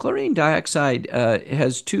explain. Chlorine dioxide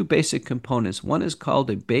has two basic components. One is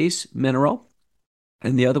called a base mineral,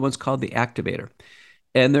 and the other one's called the activator.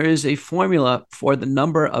 And there is a formula for the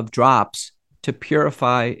number of drops to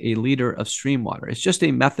purify a liter of stream water. It's just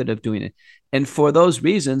a method of doing it. And for those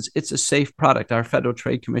reasons, it's a safe product. Our Federal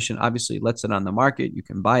Trade Commission obviously lets it on the market. You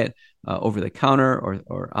can buy it over the counter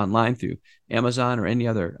or online through Amazon or any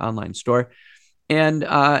other online store. And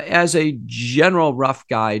as a general rough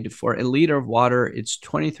guide for a liter of water, it's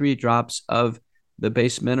 23 drops of the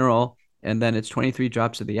base mineral, and then it's 23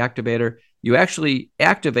 drops of the activator. You actually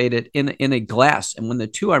activate it in a glass. And when the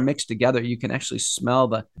two are mixed together, you can actually smell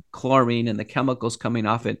the chlorine and the chemicals coming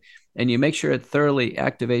off it. And you make sure it thoroughly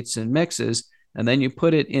activates and mixes. And then you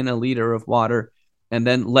put it in a liter of water and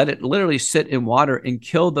then let it literally sit in water and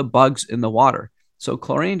kill the bugs in the water. So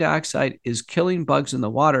chlorine dioxide is killing bugs in the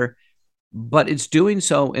water, but it's doing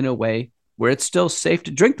so in a way where it's still safe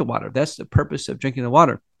to drink the water. That's the purpose of drinking the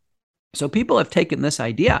water. So people have taken this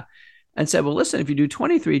idea and said, well, listen, if you do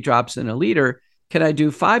 23 drops in a liter, can I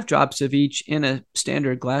do 5 drops of each in a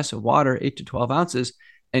standard glass of water, 8 to 12 ounces?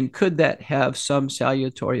 And could that have some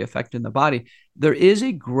salutary effect in the body? There is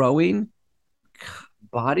a growing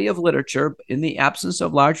body of literature in the absence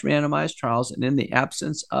of large randomized trials and in the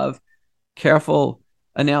absence of careful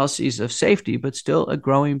analyses of safety, but still a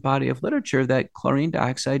growing body of literature that chlorine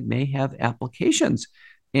dioxide may have applications,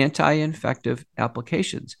 anti-infective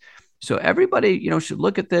applications. So everybody, should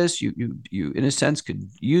look at this. You in a sense could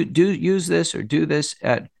use this or do this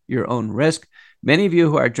at your own risk. Many of you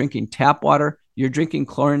who are drinking tap water, you're drinking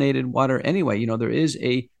chlorinated water anyway. There is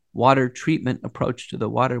a water treatment approach to the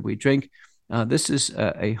water we drink. This is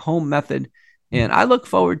a home method, and I look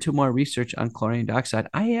forward to more research on chlorine dioxide.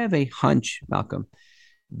 I have a hunch, Malcolm,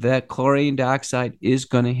 that chlorine dioxide is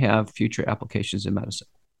going to have future applications in medicine.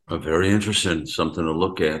 Very interesting. Something to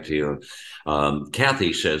look at here.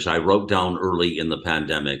 Kathy says, I wrote down early in the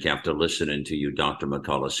pandemic after listening to you, Dr.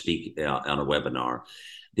 McCullough, speak on a webinar,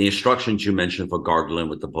 the instructions you mentioned for gargling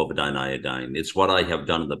with the povidone iodine. It's what I have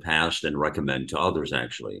done in the past and recommend to others,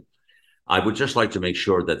 actually. I would just like to make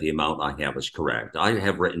sure that the amount I have is correct. I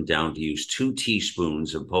have written down to use 2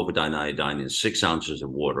 teaspoons of povidone iodine in 6 ounces of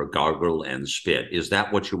water, gargle and spit. Is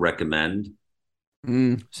that what you recommend?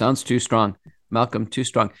 Sounds too strong. Malcolm, too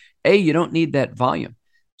strong. You don't need that volume.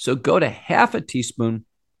 So go to half a teaspoon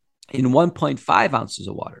in 1.5 ounces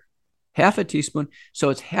of water. Half a teaspoon. So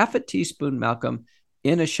it's half a teaspoon, Malcolm,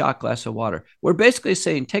 in a shot glass of water. We're basically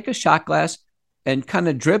saying take a shot glass and kind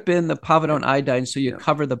of drip in the povidone iodine so you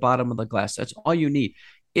cover the bottom of the glass. That's all you need.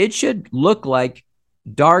 It should look like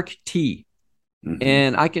dark tea. Mm-hmm.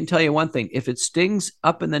 And I can tell you one thing, if it stings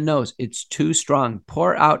up in the nose, it's too strong.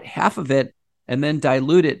 Pour out half of it and then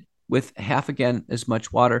dilute it with half again as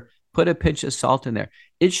much water. Put a pinch of salt in there.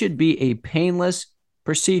 It should be a painless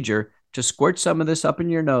procedure to squirt some of this up in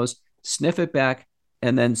your nose, sniff it back,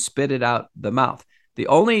 and then spit it out the mouth. The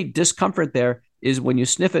only discomfort there is when you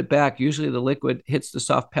sniff it back, usually the liquid hits the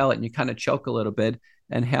soft palate and you kind of choke a little bit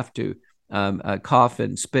and have to cough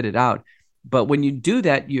and spit it out. But when you do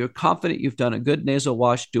that, you're confident you've done a good nasal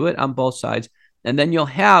wash. Do it on both sides. And then you'll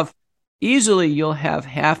have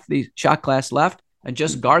half the shot glass left and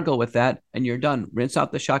just gargle with that and you're done. Rinse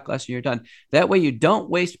out the shot glass and you're done. That way you don't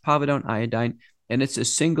waste povidone iodine, and it's a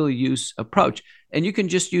single-use approach. And you can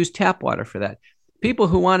just use tap water for that. People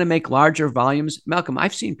who want to make larger volumes, Malcolm,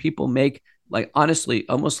 I've seen people make, like, honestly,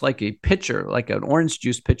 almost like a pitcher, like an orange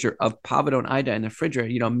juice pitcher of povidone iodine in the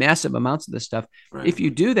refrigerator, massive amounts of this stuff. Right. If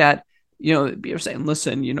you do that, you're saying,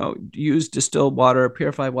 listen, use distilled water,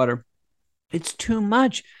 purified water. It's too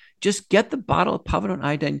much. Just get the bottle of povidone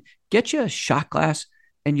iodine, get you a shot glass,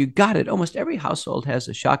 and you got it. Almost every household has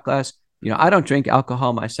a shot glass. I don't drink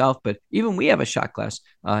alcohol myself, but even we have a shot glass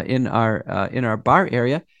in our bar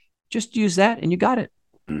area. Just use that and you got it.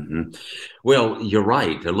 Mm-hmm. Well, you're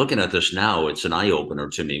right. Looking at this now, it's an eye-opener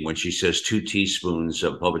to me. When she says 2 teaspoons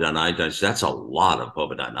of povidone iodine, that's a lot of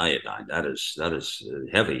povidone iodine. That is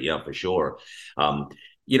heavy, yeah, for sure. Povidone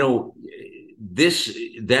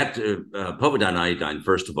iodine,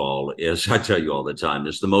 first of all, as I tell you all the time,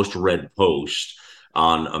 is the most read post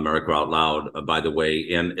on America Out Loud, by the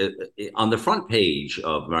way. And on the front page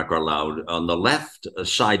of America Out Loud, on the left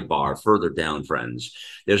sidebar, further down, friends,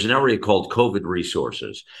 there's an area called COVID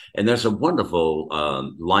Resources. And there's a wonderful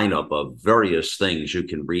lineup of various things you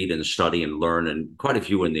can read and study and learn, and quite a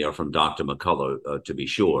few in there from Dr. McCullough, to be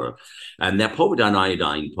sure. And that povidone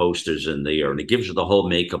iodine post is in there, and it gives you the whole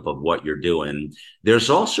makeup of what you're doing. There's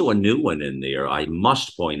also a new one in there I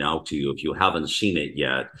must point out to you if you haven't seen it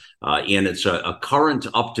yet. And it's a current,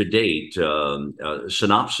 up-to-date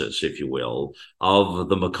synopsis, if you will, of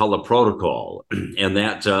the McCullough protocol. And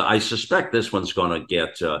that I suspect this one's going to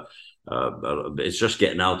get, it's just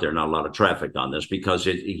getting out there, not a lot of traffic on this, because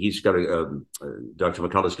he's got Dr.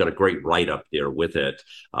 McCullough's got a great write-up there with it,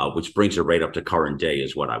 which brings it right up to current day,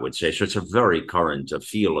 is what I would say. So it's a very current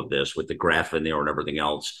feel of this, with the graph in there and everything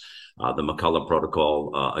else. The McCullough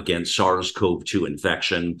protocol against SARS-CoV-2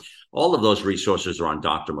 infection. All of those resources are on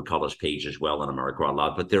Dr. McCullough's page as well in America Out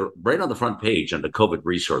Loud, but they're right on the front page under COVID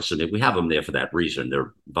resources. And we have them there for that reason.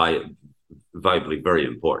 They're vitally very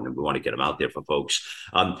important, and we want to get them out there for folks.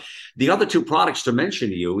 The other 2 products to mention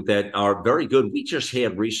to you that are very good, we just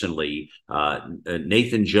had recently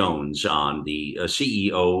Nathan Jones on, the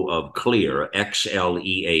CEO of Clear,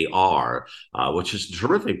 XLEAR, which is a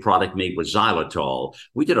terrific product made with xylitol.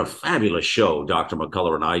 We did a fabulous show, Dr.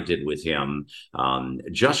 McCullough and I did with him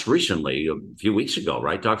just recently, a few weeks ago,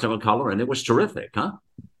 right, Dr. McCullough? And it was terrific, huh?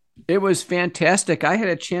 It was fantastic. I had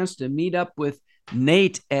a chance to meet up with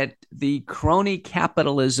Nate at the crony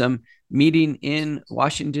capitalism meeting in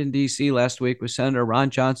Washington, D.C. last week with Senator Ron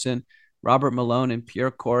Johnson, Robert Malone, and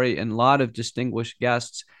Pierre Corey, and a lot of distinguished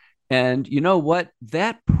guests. And you know what?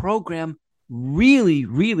 That program really,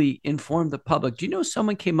 really informed the public. Do you know,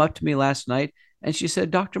 someone came up to me last night and she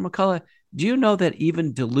said, Dr. McCullough, do you know that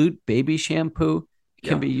even dilute baby shampoo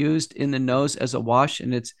can be used in the nose as a wash,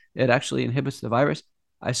 and it actually inhibits the virus?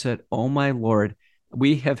 I said, oh my Lord.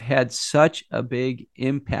 We have had such a big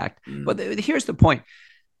impact. But here's the point.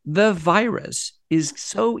 The virus is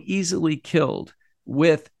so easily killed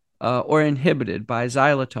with or inhibited by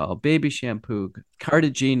xylitol, baby shampoo,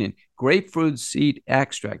 cartagena, grapefruit seed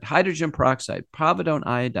extract, hydrogen peroxide, povidone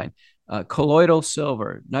iodine, colloidal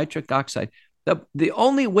silver, nitric oxide. The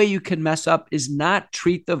only way you can mess up is not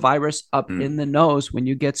treat the virus up in the nose when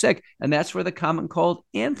you get sick. And that's for the common cold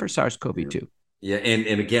and for SARS-CoV-2. Yeah,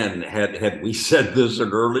 and again, had we said this in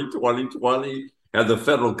early 2020, had the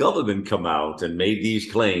federal government come out and made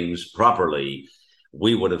these claims properly,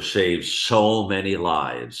 we would have saved so many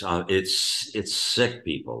lives. It's sick,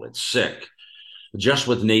 people. It's sick. Just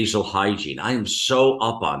with nasal hygiene. I am so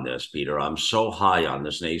up on this, Peter. I'm so high on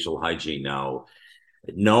this nasal hygiene now,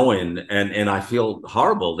 knowing, and I feel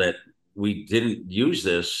horrible that we didn't use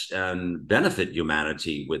this and benefit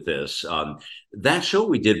humanity with this. that show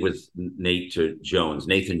we did with Nathan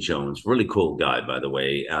Jones, really cool guy, by the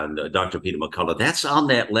way, and Dr. Peter McCullough, that's on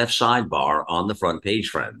that left sidebar on the front page,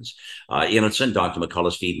 friends. It's in Dr.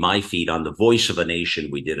 McCullough's feed, my feed, on the Voice of a Nation.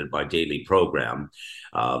 We did it by daily program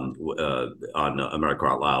on America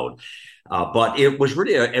Out Loud. But it was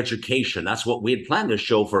really an education. That's what we had planned to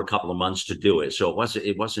show for a couple of months to do it. So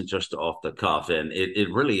it wasn't just off the cuff, and it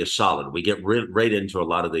really is solid. We get right into a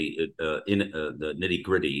lot of the nitty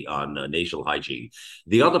gritty on nasal hygiene.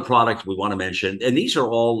 The other product we want to mention, and these are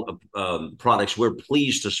all products we're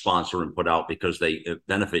pleased to sponsor and put out because they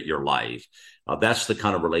benefit your life. That's the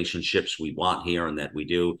kind of relationships we want here and that we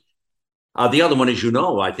do. The other one, as you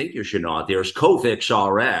know, I think you should know, there's Cofix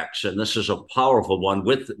RX, and this is a powerful one.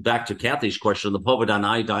 Back to Kathy's question, the povidone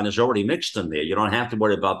iodine is already mixed in there. You don't have to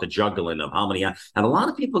worry about the juggling of how many, and a lot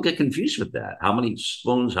of people get confused with that. How many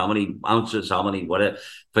spoons, how many ounces, how many, whatever.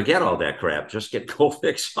 Forget all that crap. Just get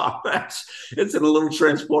Cofix RX. It's in a little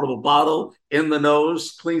transportable bottle in the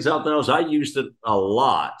nose, cleans out the nose. I used it a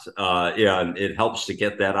lot. And it helps to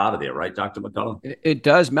get that out of there, right, Dr. McCullough? It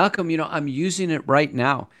does. Malcolm, I'm using it right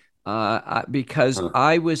now. Because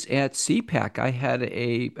I was at CPAC. I had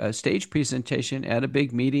a stage presentation at a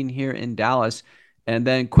big meeting here in Dallas. And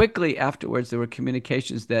then quickly afterwards, there were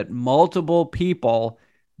communications that multiple people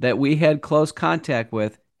that we had close contact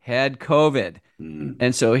with had COVID.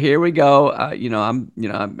 And so here we go.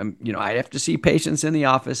 I have to see patients in the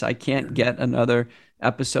office. I can't get another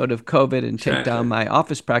episode of COVID and take down my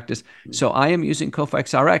office practice. So I am using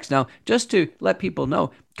Cofix RX. Now, just to let people know,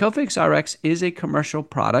 Cofix RX is a commercial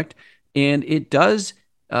product, and it does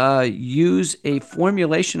use a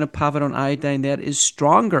formulation of povidone iodine that is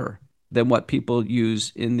stronger than what people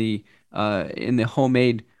use in the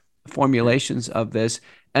homemade formulations of this,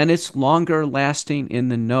 and it's longer lasting in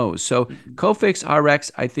the nose. So Cofix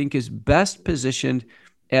RX, I think, is best positioned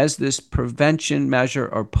as this prevention measure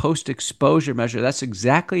or post-exposure measure. That's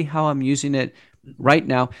exactly how I'm using it right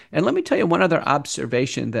now. And let me tell you one other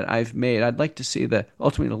observation that I've made. I'd like to see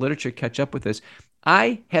ultimately the literature catch up with this.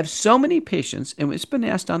 I have so many patients, and it's been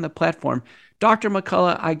asked on the platform, Dr.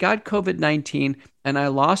 McCullough, I got COVID-19 and I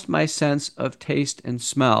lost my sense of taste and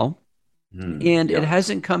smell, it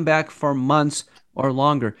hasn't come back for months or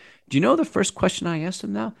longer. Do you know the first question I asked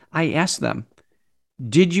them now? I asked them,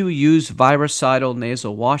 did you use virucidal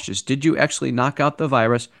nasal washes? Did you actually knock out the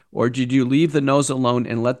virus, or did you leave the nose alone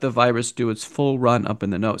and let the virus do its full run up in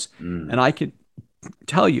the nose? And I can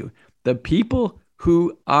tell you, the people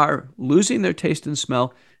who are losing their taste and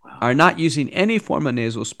smell are not using any form of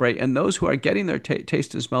nasal spray, and those who are getting their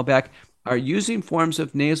taste and smell back are using forms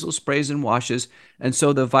of nasal sprays and washes, and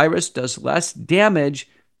so the virus does less damage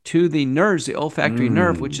to the nerves, the olfactory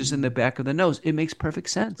nerve, which is in the back of the nose. It makes perfect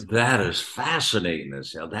sense. That is fascinating.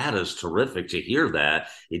 That is terrific to hear that.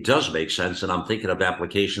 It does make sense. And I'm thinking of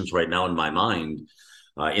applications right now in my mind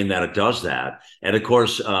in that it does that. And of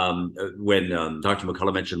course, when Dr.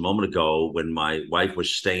 McCullough mentioned a moment ago, when my wife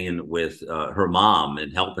was staying with her mom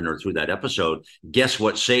and helping her through that episode, guess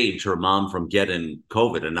what saved her mom from getting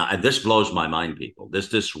COVID? And this blows my mind, people.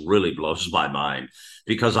 This really blows my mind,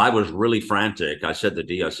 because I was really frantic. I said to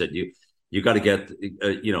Dee, I said, you got to get,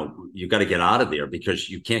 you got to get out of there, because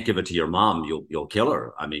you can't give it to your mom. You'll kill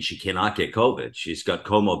her. I mean, she cannot get COVID. She's got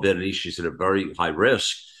comorbidity. She's at a very high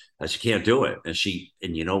risk. She can't do it.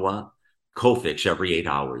 And you know what? Cofix every 8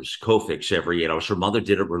 hours. Cofix every 8 hours. Her mother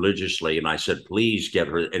did it religiously. And I said, please get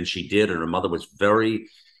her. And she did. And her mother was very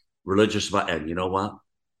religious about it. And you know what?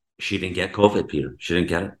 She didn't get COVID, Peter. She didn't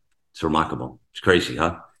get it. It's remarkable. It's crazy,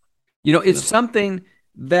 huh? It's something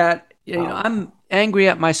that, I'm angry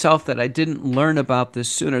at myself that I didn't learn about this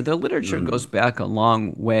sooner. The literature goes back a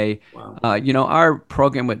long way. Wow. Our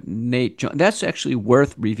program with Nate Jones, that's actually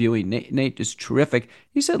worth reviewing. Nate is terrific.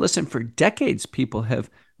 He said, listen, for decades, people have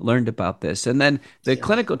learned about this. And then the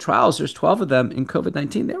clinical trials, there's 12 of them in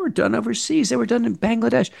COVID-19. They were done overseas. They were done in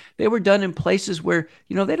Bangladesh. They were done in places where,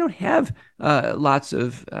 they don't have lots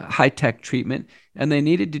of high-tech treatment, and they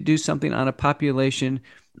needed to do something on a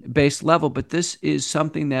population-based level. But this is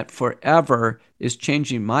something that forever is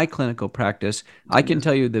changing my clinical practice. I can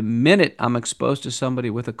tell you, the minute I'm exposed to somebody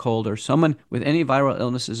with a cold or someone with any viral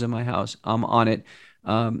illnesses in my house, I'm on it.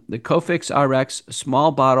 The Cofix RX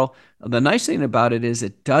small bottle. The nice thing about it is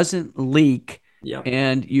it doesn't leak,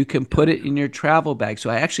 and you can put it in your travel bag. So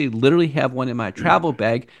I actually literally have one in my travel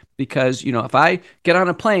bag, because, if I get on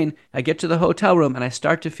a plane, I get to the hotel room and I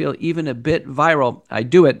start to feel even a bit viral, I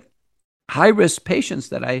do it. High-risk patients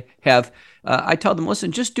that I have, I tell them,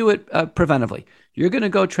 listen, just do it preventively. You're going to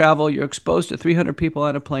go travel. You're exposed to 300 people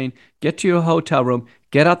on a plane. Get to your hotel room.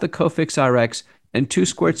 Get out the Cofix RX and 2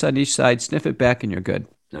 squirts on each side. Sniff it back, and you're good.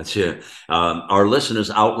 That's it. Our listeners'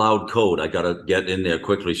 out loud code, I got to get in there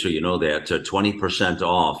quickly so you know that 20%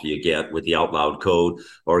 off you get with the out loud code,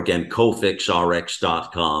 or again,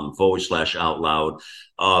 cofixrx.com/out loud,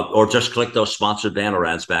 or just click those sponsored banner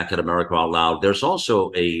ads back at America Out Loud. There's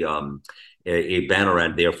also a banner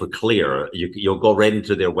ad there for Clear. You'll go right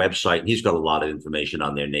into their website, and he's got a lot of information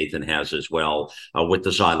on there. Nathan has as well, with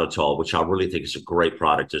the xylitol, which I really think is a great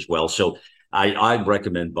product as well. So I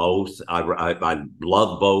recommend both. I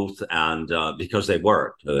love both, and because they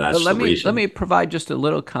work. That's the reason. Let me provide just a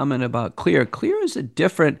little comment about Clear. Clear is a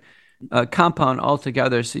different compound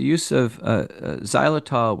altogether. It's the use of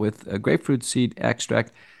xylitol with grapefruit seed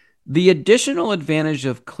extract. The additional advantage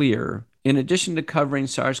of Clear, in addition to covering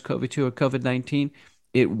SARS-CoV-2 or COVID-19,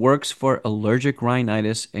 it works for allergic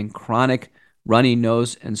rhinitis and chronic runny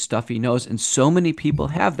nose and stuffy nose. And so many people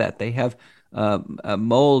have that. They have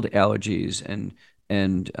mold allergies and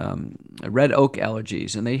red oak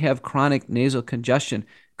allergies, and they have chronic nasal congestion.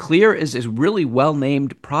 Clear is a really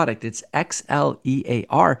well-named product. It's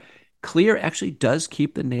XLEAR. Clear actually does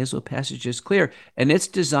keep the nasal passages clear, and it's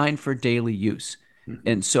designed for daily use.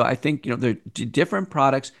 And so I think, they're different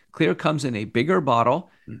products. Clear comes in a bigger bottle.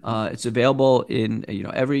 It's available in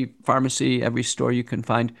every pharmacy, every store you can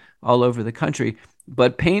find all over the country.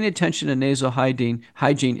 But paying attention to nasal hygiene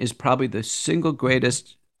is probably the single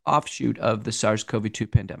greatest offshoot of the SARS-CoV-2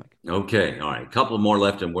 pandemic. Okay. All right. A couple more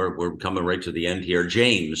left, and we're coming right to the end here.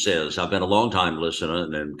 James says, I've been a long time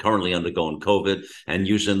listener and currently undergoing COVID and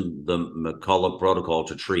using the McCullough protocol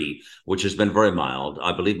to treat, which has been very mild.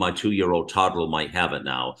 I believe my 2-year-old toddler might have it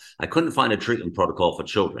now. I couldn't find a treatment protocol for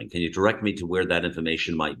children. Can you direct me to where that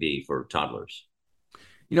information might be for toddlers?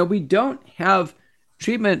 We don't have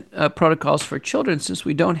treatment protocols for children since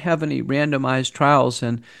we don't have any randomized trials.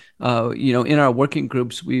 And, in our working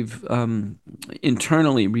groups, we've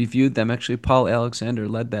internally reviewed them. Actually, Paul Alexander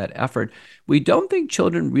led that effort. We don't think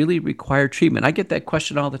children really require treatment. I get that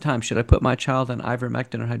question all the time. Should I put my child on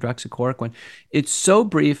ivermectin or hydroxychloroquine? It's so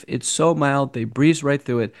brief. It's so mild. They breeze right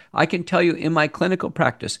through it. I can tell you in my clinical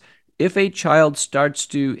practice, if a child starts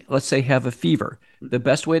to, let's say, have a fever, the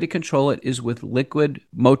best way to control it is with liquid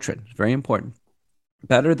Motrin. It's very important.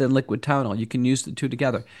 Better than liquid Tylenol. You can use the two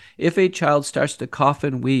together. If a child starts to cough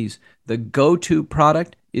and wheeze, the go-to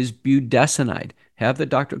product is budesonide. Have the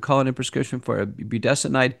doctor call in a prescription for a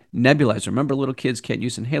budesonide nebulizer. Remember, little kids can't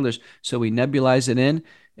use inhalers, so we nebulize it in,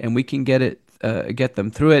 and we can get them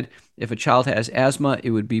through it. If a child has asthma, it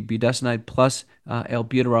would be budesonide plus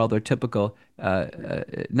albuterol, their typical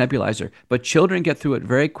nebulizer. But children get through it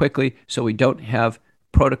very quickly, so we don't have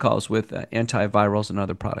protocols with antivirals and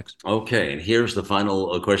other products. Okay, and here's the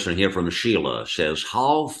final question here from Sheila. Says,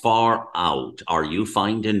 how far out are you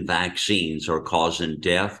finding vaccines are causing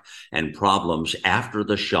death and problems after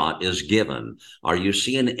the shot is given? Are you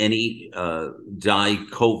seeing any die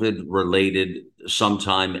COVID related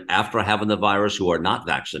sometime after having the virus who are not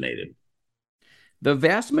vaccinated? The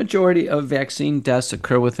vast majority of vaccine deaths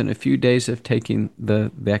occur within a few days of taking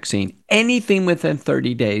the vaccine. Anything within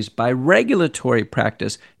 30 days by regulatory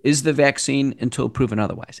practice is the vaccine until proven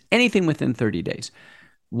otherwise. Anything within 30 days.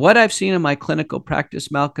 What I've seen in my clinical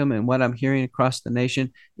practice, Malcolm, and what I'm hearing across the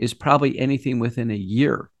nation is probably anything within a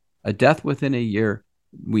year. A death within a year,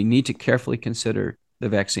 we need to carefully consider the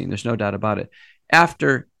vaccine. There's no doubt about it.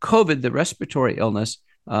 After COVID, the respiratory illness,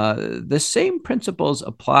 the same principles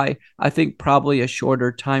apply. I think probably a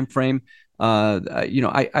shorter time frame.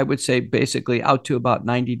 I would say basically out to about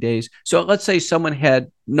 90 days. So let's say someone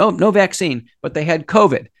had no vaccine, but they had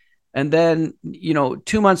COVID, and then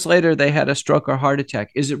 2 months later they had a stroke or heart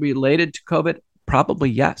attack. Is it related to COVID?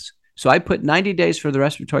 Probably yes. So I put 90 days for the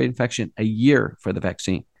respiratory infection, a year for the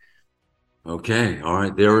vaccine. Okay. All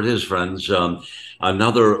right. There it is, friends.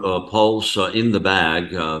 Another pulse in the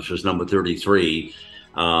bag. This is number 33.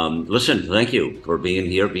 Listen, thank you for being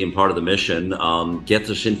here, being part of the mission. Get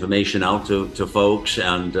this information out to folks,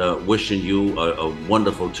 and wishing you a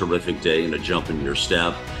wonderful, terrific day and a jump in your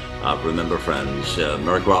step. Remember, friends,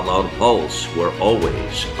 America Out Loud Pulse, we're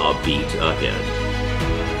always a beat ahead.